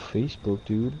fucking Facebook,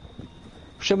 dude.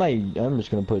 Show my. I'm just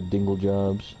gonna put Dingle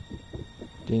Jobs.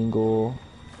 Dingle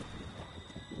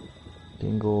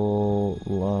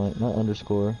line, not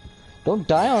underscore. Don't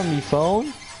die on me,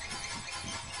 phone.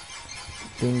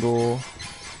 Dingle.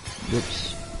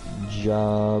 Rips.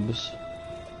 Jobs.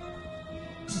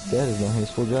 That is not his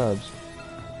full jobs.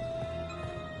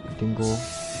 Dingle.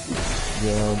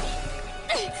 Jobs.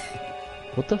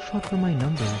 What the fuck are my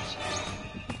numbers?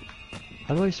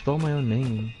 How do I spell my own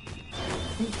name?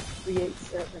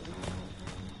 387.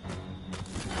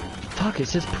 Fuck, it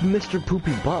says Mr.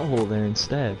 Poopy Butthole there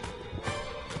instead.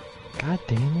 God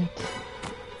damn it.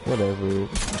 Whatever,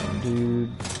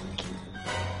 dude.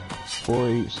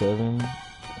 487.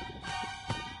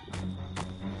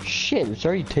 Shit, it's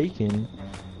already taken.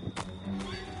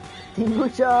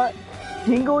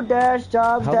 Dingle dash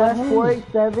jobs How the dash hell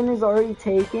 487 is already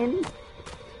taken?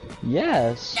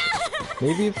 Yes.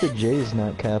 Maybe if the J is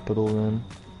not capital then.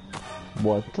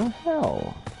 What the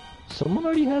hell? Someone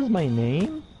already has my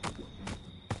name?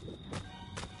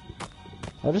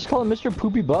 I'll just call it Mr.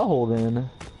 Poopy Butthole then.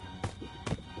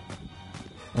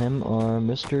 MR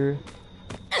Mr.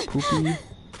 Poopy.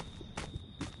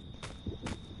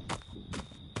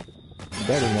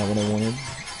 That is not what I wanted.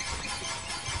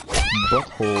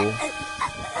 Butthole.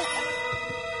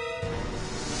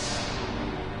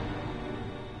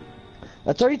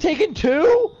 That's already taken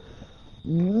two?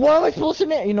 What am I supposed to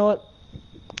name? You know what?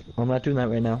 I'm not doing that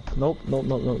right now. Nope, nope,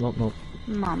 nope, nope, nope, nope.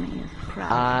 Mommy is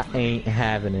proud. I ain't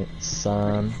having it,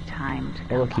 son. It's time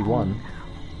to Oh look, he won.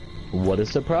 What a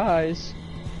surprise.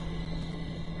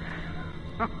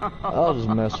 I'll just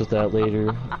mess with that later.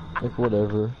 Like,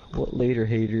 whatever. What later,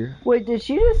 hater? Wait, did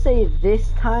she just say this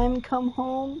time come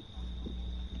home?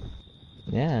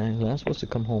 Yeah, he's not supposed to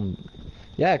come home.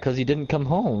 Yeah, because he didn't come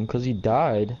home, because he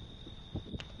died.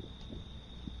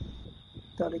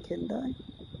 Thought a kid died.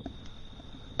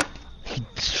 He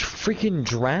freaking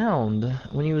drowned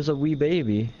when he was a wee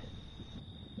baby.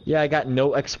 Yeah, I got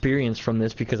no experience from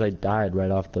this because I died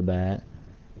right off the bat.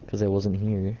 Because I wasn't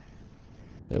here.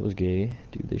 That was gay.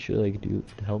 Dude, they should like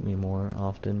help me more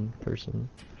often, person.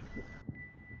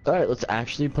 Alright, let's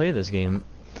actually play this game.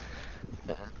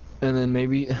 And then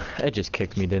maybe it just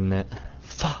kicked me, didn't it?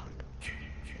 Fuck.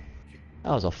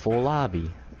 That was a full lobby.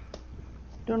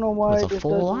 Don't know why That it was a just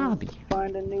full doesn't lobby.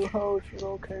 find a new host, but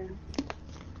okay.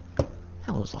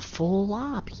 That was a full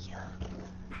lobby.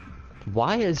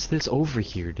 Why is this over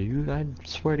here, dude? I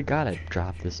swear to God I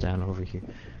dropped this down over here.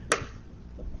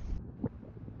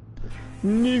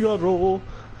 Nigaro!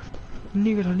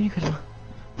 Nigaro, nigaro.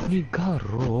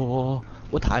 Nigaro.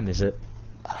 What time is it?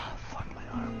 Ah, fuck my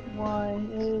arm. Why?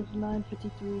 It is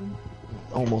 9:53.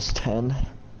 Almost 10.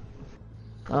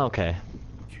 Okay.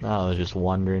 I was just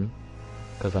wondering.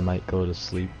 Because I might go to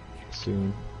sleep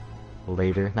soon.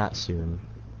 Later. Not soon.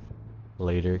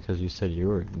 Later, because you said you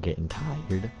were getting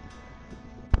tired.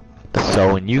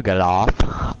 So when you get off,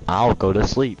 I'll go to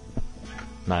sleep.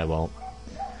 No, I won't.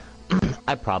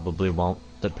 I probably won't,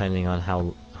 depending on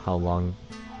how long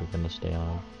you're gonna stay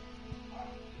on.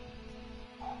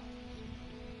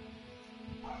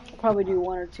 Probably do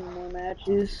 1 or 2 more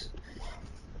matches.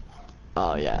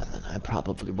 Oh yeah, then I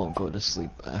probably won't go to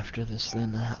sleep after this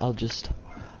then. I'll just...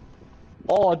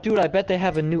 Oh dude, I bet they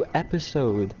have a new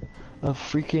episode of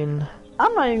freaking...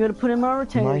 I'm not even gonna put in my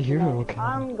retainers. My Hero tonight.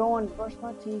 account. I'm going to brush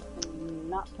my teeth and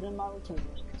not put in my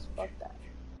retainers. Cause fuck that.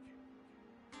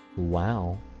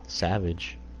 Wow.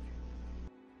 Savage.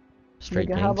 Straight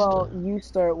Nigga, how gangsta. about you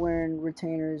start wearing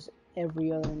retainers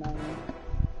every other night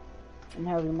and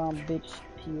have your mom bitch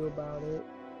to you about it?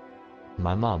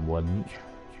 My mom wouldn't.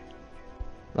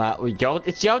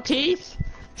 It's your teeth!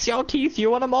 It's your teeth,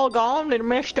 you want them all gone, they're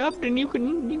messed up, then you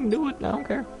can do it, I don't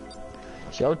care.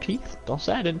 It's your teeth, don't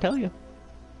say I didn't tell you.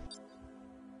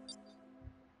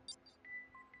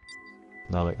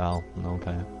 No, like, oh,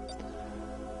 okay.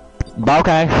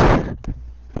 Okay.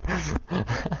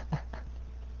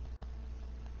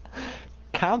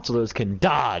 Counselors can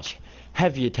dodge,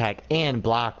 heavy attack, and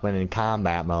block when in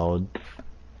combat mode.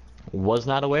 Was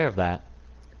not aware of that.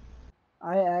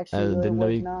 I actually didn't know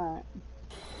was you- not.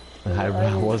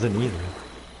 I wasn't either.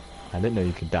 I didn't know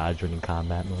you could dodge when in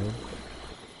combat mode.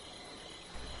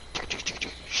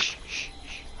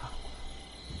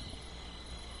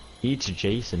 Each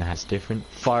Jason has different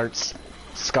farts.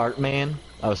 Scartman?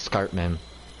 Oh, Scartman.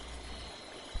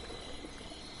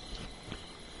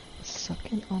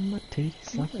 Sucking on my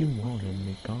titties like you wanted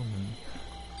me gone.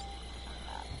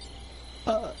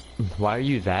 Why are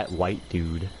you that white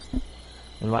dude?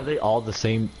 And why are they all the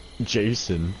same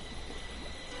Jason?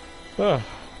 Ugh.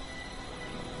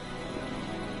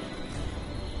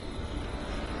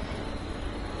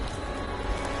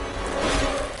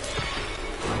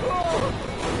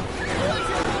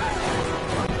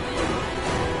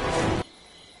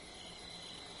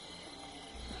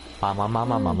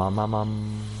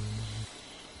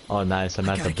 Oh, nice. I'm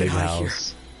at the big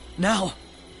house. Now.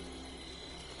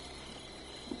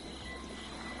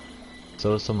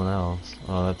 So is someone else.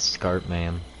 Oh, that's Scarp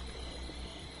Man.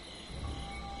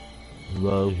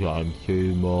 Welcome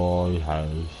to my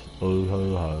house. Oh,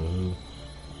 ho, ho.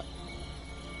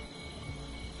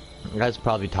 The guy's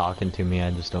probably talking to me.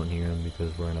 I just don't hear him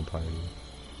because we're in a party.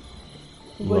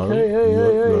 Like,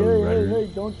 hey,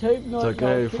 don't take nothing. It's like,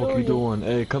 hey, fuck you doing?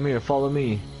 Hey, come here, follow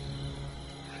me.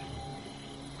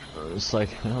 It's like,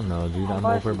 I don't know, dude. I'm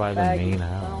over by the main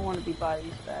house. I don't want to be by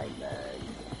these bags.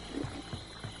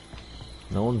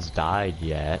 No one's died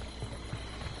yet.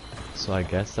 So I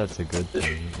guess that's a good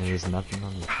thing. And there's nothing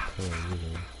on the pillar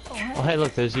either. Oh, hey,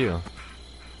 look, there's you.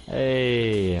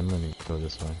 Hey, I'm gonna go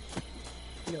this way.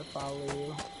 I'm gonna follow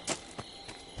you.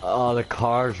 Oh, the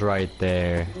car's right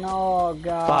there. No,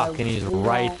 God. Fuck, and he's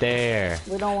right there.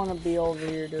 We don't want to be over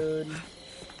here, dude.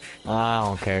 I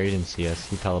don't care, he didn't see us.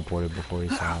 He teleported before he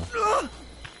saw us.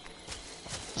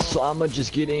 So I'ma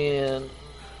just get in.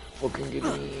 Fucking get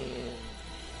in.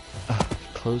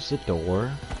 Close the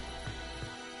door.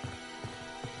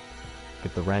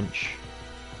 Get the wrench.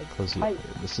 Close the.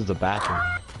 This is the bathroom.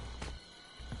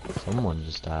 Someone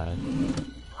just died.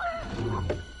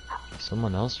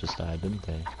 Someone else just died, didn't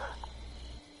they?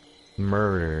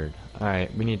 Murdered.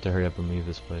 Alright, we need to hurry up and leave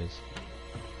this place.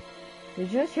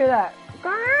 Did you just hear that?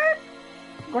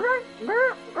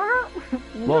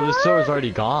 Well, this store's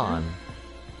already gone.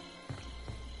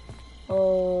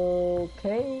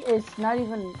 Okay, it's not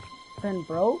even been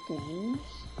broken.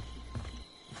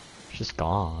 It's just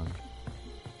gone.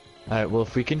 Alright, well,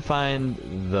 if we can find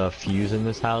the fuse in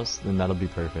this house, then that'll be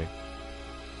perfect.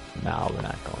 No, we're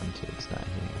not going to. It's not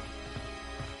here.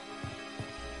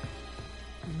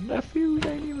 The fuse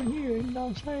ain't even here, you know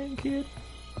what I'm saying, kid?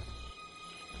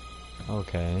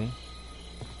 Okay.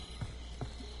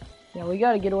 Yeah, we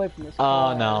gotta get away from this Oh,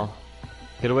 car. no.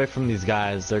 Get away from these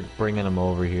guys. They're bringing them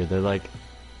over here. They're like...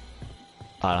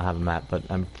 I don't have a map, but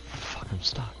I'm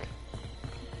stuck.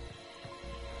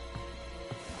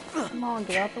 Come on,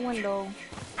 get out the window.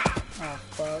 Oh,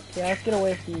 fuck. Yeah, let's get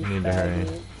away from these Need to hurry.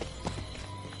 faggots.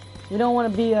 We don't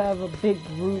want to have a big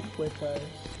group with us,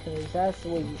 because that's the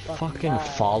way you fucking die.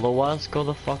 Follow us? Go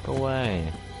the fuck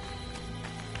away.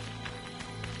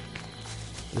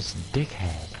 This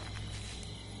dickhead.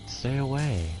 Stay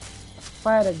away. If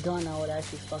I had a gun, I would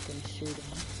actually fucking shoot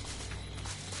him.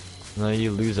 No,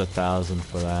 you lose 1,000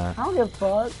 for that. I don't give a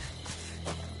fuck.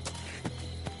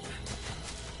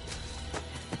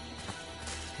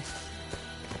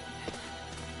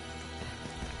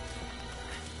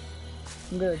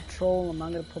 I'm gonna troll him.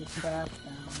 I'm gonna put a trap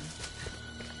down.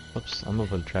 Oops, I'm gonna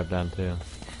put a trap down too.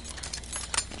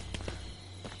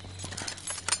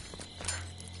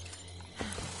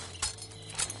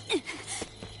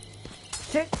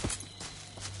 Shit!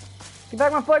 Get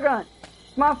back my flare gun!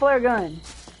 My flare gun!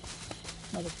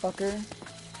 Motherfucker.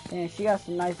 Man, she got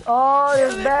some nice. Oh,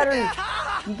 there's a battery!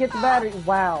 You get the battery.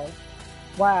 Wow.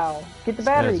 Wow. Get the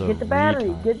battery. Get the battery.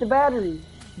 Retard. Get the battery.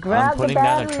 Grab the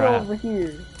battery over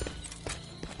here.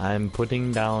 I'm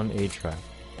putting down a trap.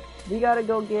 We gotta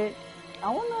go get.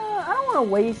 I don't wanna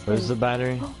waste. Where's the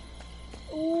battery?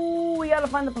 Ooh, we gotta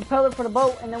find the propeller for the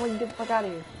boat, and then we can get the fuck out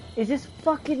of here. Is this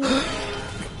fucking?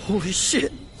 Holy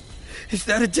shit! Is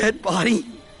that a dead body?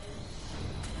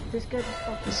 This guy just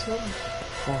fucking killed me.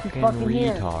 Fucking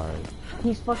Here. retard.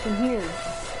 He's fucking here.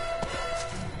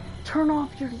 Turn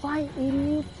off your light,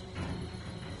 idiot.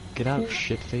 Get out,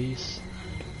 shitface.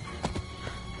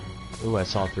 Ooh, I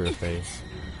saw through her face.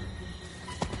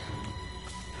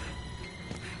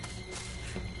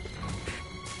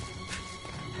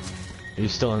 Are you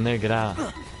still in there? Get out.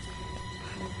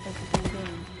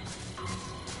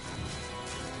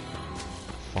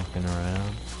 Fucking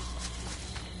around.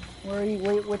 Where are you?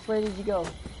 Wait, which way did you go?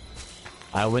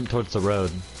 I went towards the road.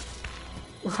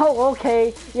 Oh,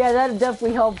 okay. Yeah, that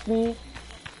definitely helped me.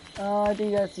 I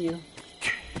think that's you.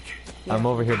 Yeah. I'm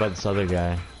over here by this other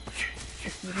guy.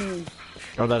 This is me.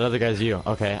 Oh, that other guy's you.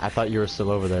 Okay, I thought you were still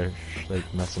over there, like,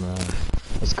 messing around.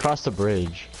 Let's cross the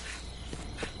bridge.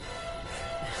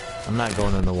 I'm not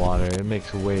going in the water. It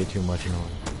makes way too much noise.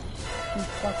 He's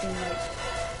fucking,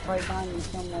 like, right behind me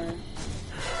somewhere.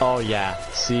 Oh, yeah.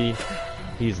 See?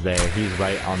 He's there. He's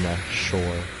right on the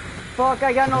shore. Fuck,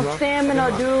 I got no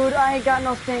stamina, dude. I ain't got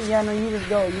no stamina. Yeah, no, you just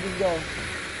go. You just go.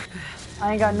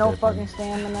 I ain't got no fucking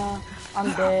stamina.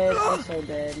 I'm dead. I'm so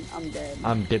dead. I'm dead.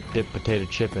 I'm dip potato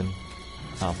chipping.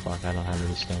 Oh fuck, I don't have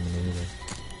any stamina either.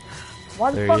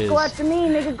 Why the fuck go after me,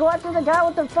 nigga? Go after the guy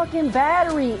with the fucking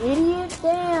battery, idiot.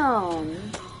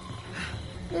 Damn.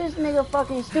 This nigga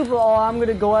fucking stupid. Oh, I'm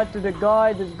gonna go after the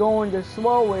guy that's going the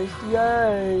slowest.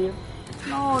 Yay.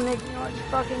 No, Nick, you know what? Just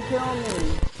fucking kill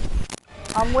me.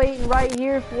 I'm waiting right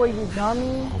here for you,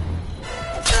 dummy.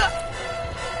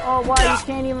 Oh, wow, you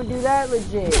can't even do that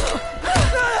legit.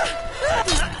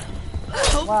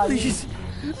 Oh, Wow, please.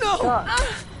 No! Suck.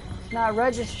 It's not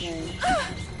registering.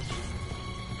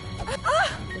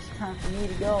 It's time for me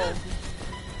to go. What?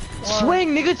 Swing,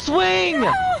 nigga, swing!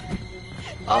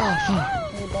 Oh,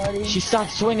 fuck. Hey, buddy. She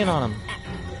stopped swinging on him.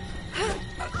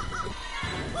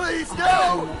 Please,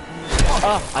 no!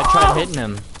 Oh, I tried hitting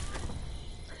him.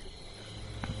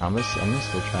 I'm gonna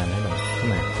still try and hit him.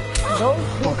 Come here. Those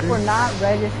hits were not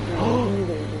registering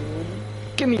either, dude.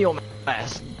 Give me your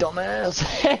mask, dumbass.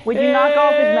 Would you knock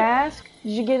off his mask?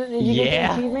 Did you get the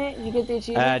Yeah. achievement? Did you get the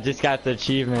achievement? I just got the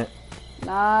achievement.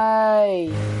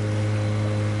 Nice.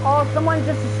 Oh, someone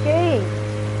just escaped.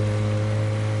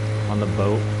 On the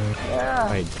boat.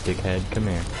 Yeah. Wait, dickhead, come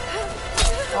here.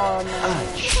 Oh, man.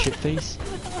 Ah, shit face.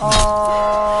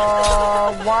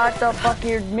 Oh, what the fuck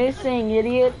you're missing,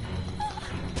 idiot?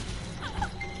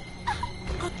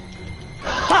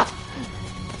 Ha!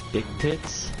 Dick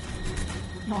tits.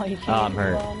 No, you can't. Oh, I'm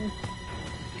hurt.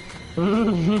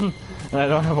 I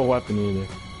don't have a weapon either.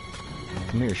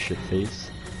 Come here, shit face.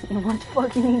 What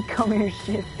fucking come here,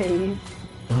 shit face?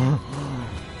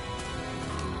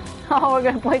 Oh, we're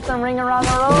gonna play some Ring Around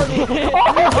the Rosie.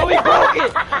 Oh, we broke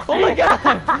it! Oh my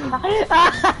god!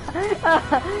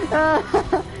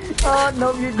 Oh,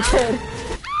 no, you're dead.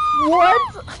 What?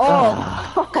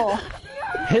 Oh.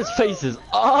 His face is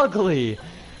ugly!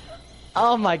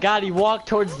 Oh my god, he walked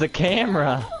towards the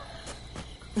camera!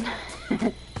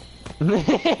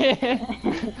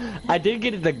 I did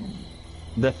get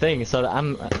the thing, so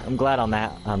I'm glad on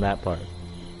that part.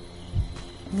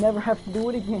 Never have to do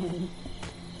it again.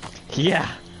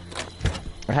 Yeah!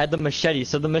 I had the machete,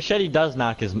 so the machete does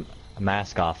knock his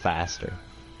mask off faster.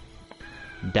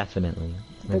 Definitely.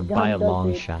 Like by a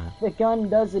long shot. The gun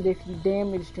does it if you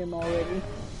damaged him already.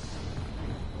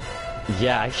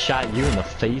 Yeah, I shot you in the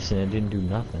face and it didn't do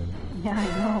nothing. Yeah, I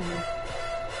know.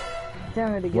 Tell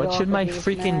me to get What off should of my this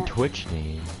freaking mat. Twitch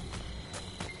name?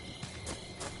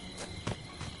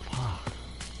 Fuck.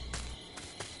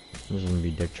 This is gonna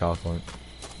be Dick Chocolate.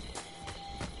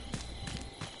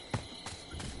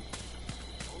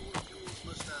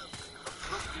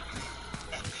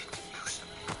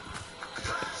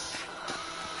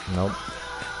 Nope.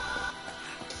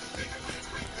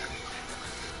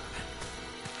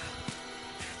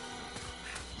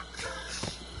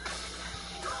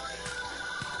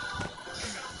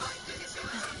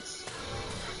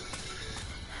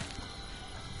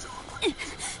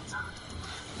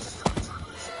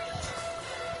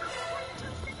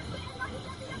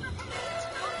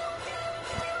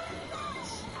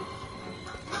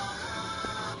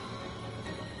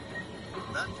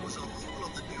 That was a rule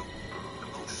of the new, the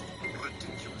most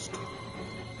ridiculous tool.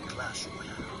 Clash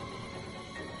Royale.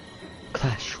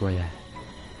 Clash Royale.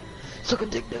 Suck a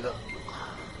dick, nigga.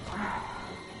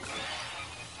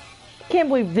 Can't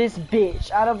believe this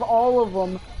bitch, out of all of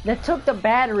them, that took the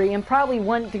battery and probably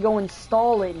went to go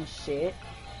install it and shit.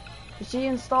 Did she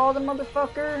install the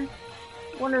motherfucker?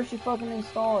 Wonder if she fucking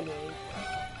installed it.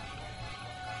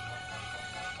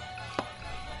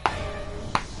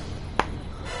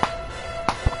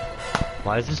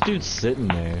 Why is this dude sitting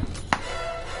there?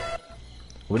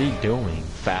 What are you doing?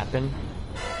 Fapping?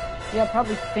 Yeah,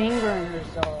 probably fingering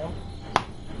herself.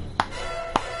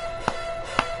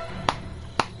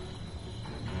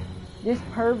 This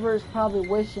pervert's probably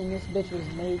wishing this bitch was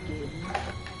naked.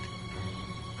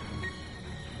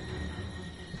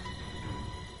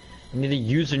 I need a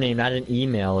username, not an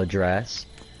email address.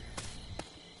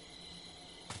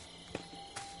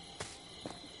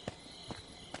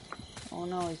 Oh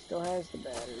no, he still has the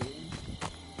battery.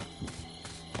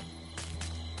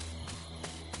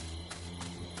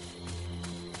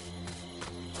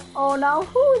 Oh, now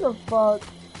who the fuck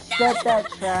set that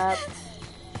trap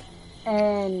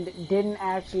and didn't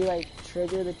actually like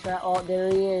trigger the trap? Oh, there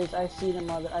he is. I see the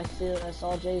mother. I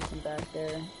saw Jason back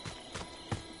there.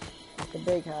 At the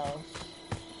big house.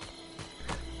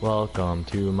 Welcome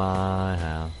to my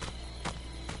house.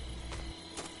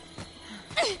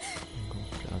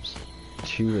 Jobs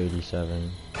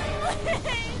 287.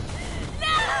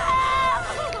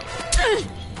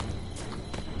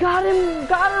 Got him!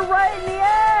 Got her right in the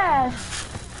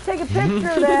ass! Take a picture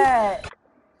of that!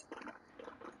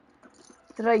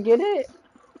 Did I get it?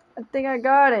 I think I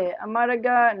got it. I might have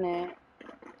gotten it.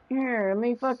 Here, let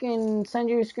me fucking send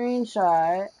you a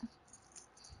screenshot.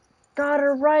 Got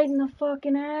her right in the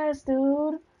fucking ass,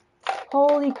 dude.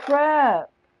 Holy crap.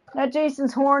 That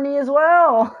Jason's horny as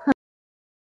well.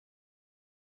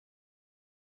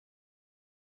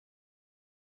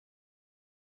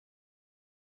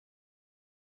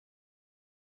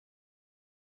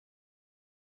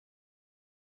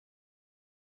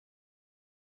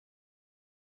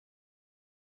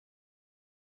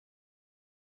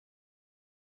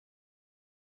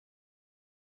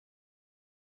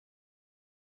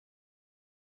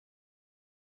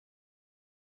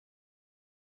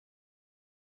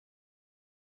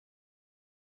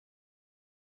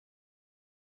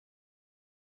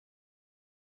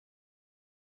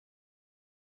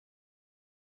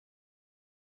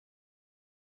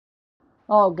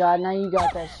 Oh god, now you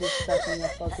got that shit stuck in your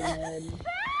fucking head.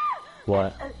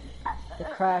 What? The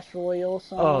Crash Royale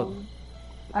song. Oh.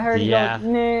 I heard it Yeah. go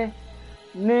nah,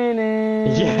 nah,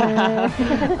 nah. Yeah,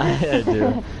 I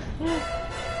do.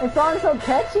 The song's so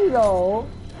catchy though.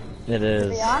 It To is.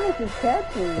 be honest, it's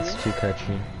catchy. It's too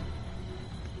catchy.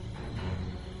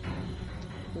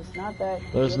 It's not that.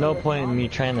 There's good no of a point in song. me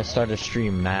trying to start a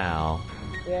stream now,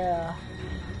 Yeah.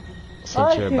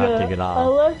 since you're about to get off.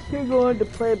 Unless you're going to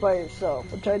play by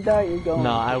yourself, which I doubt you're going No,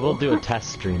 to. I will do a test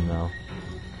stream though.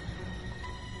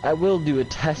 I will do a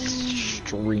test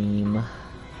stream.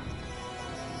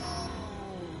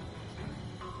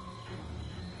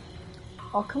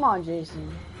 Oh, come on, Jason.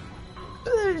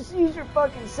 Just use your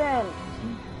fucking send.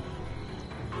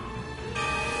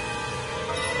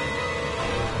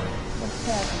 What's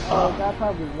happening? Oh, that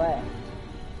probably left.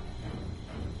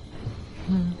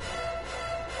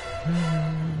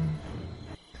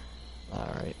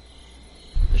 Alright.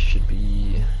 This should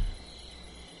be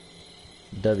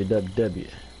www.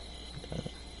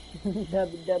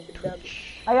 www.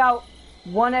 I got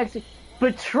one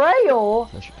betrayal.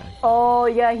 Oh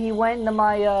yeah, he went into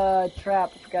my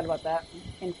trap. I forgot about that.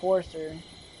 Enforcer.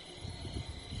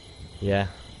 Yeah.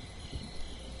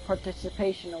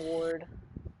 Participation award.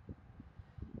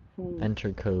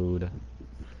 Enter code.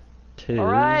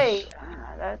 Alright,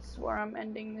 that's where I'm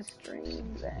ending the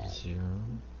stream then. 0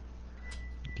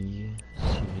 B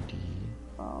C D.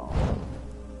 Oh.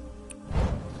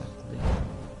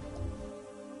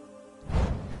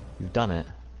 You've done it.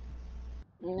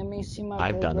 Let me see my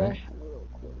I've done it. real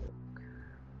quick.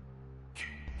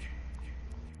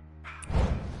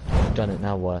 You've done it,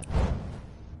 now what?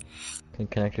 Can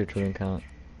connect your Twitter account.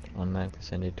 Automatically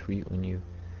send a tweet when you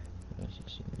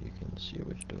can see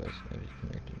which device is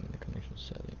connected in the connection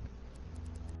setting.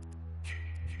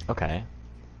 Okay.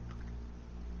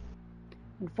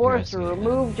 Enforcer, Yeah, I see it.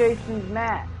 remove Jason's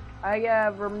mask. I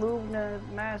have removed his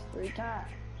mask 3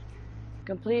 times.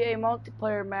 Complete a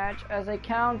multiplayer match as a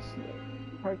counselor.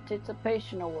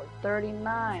 Participation award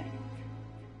 39.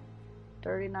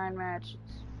 39 matches.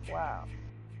 Wow.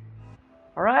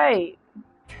 Alright.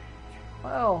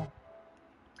 Well,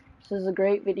 this is a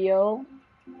great video.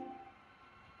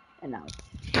 And I'll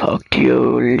talk to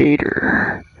you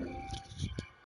later.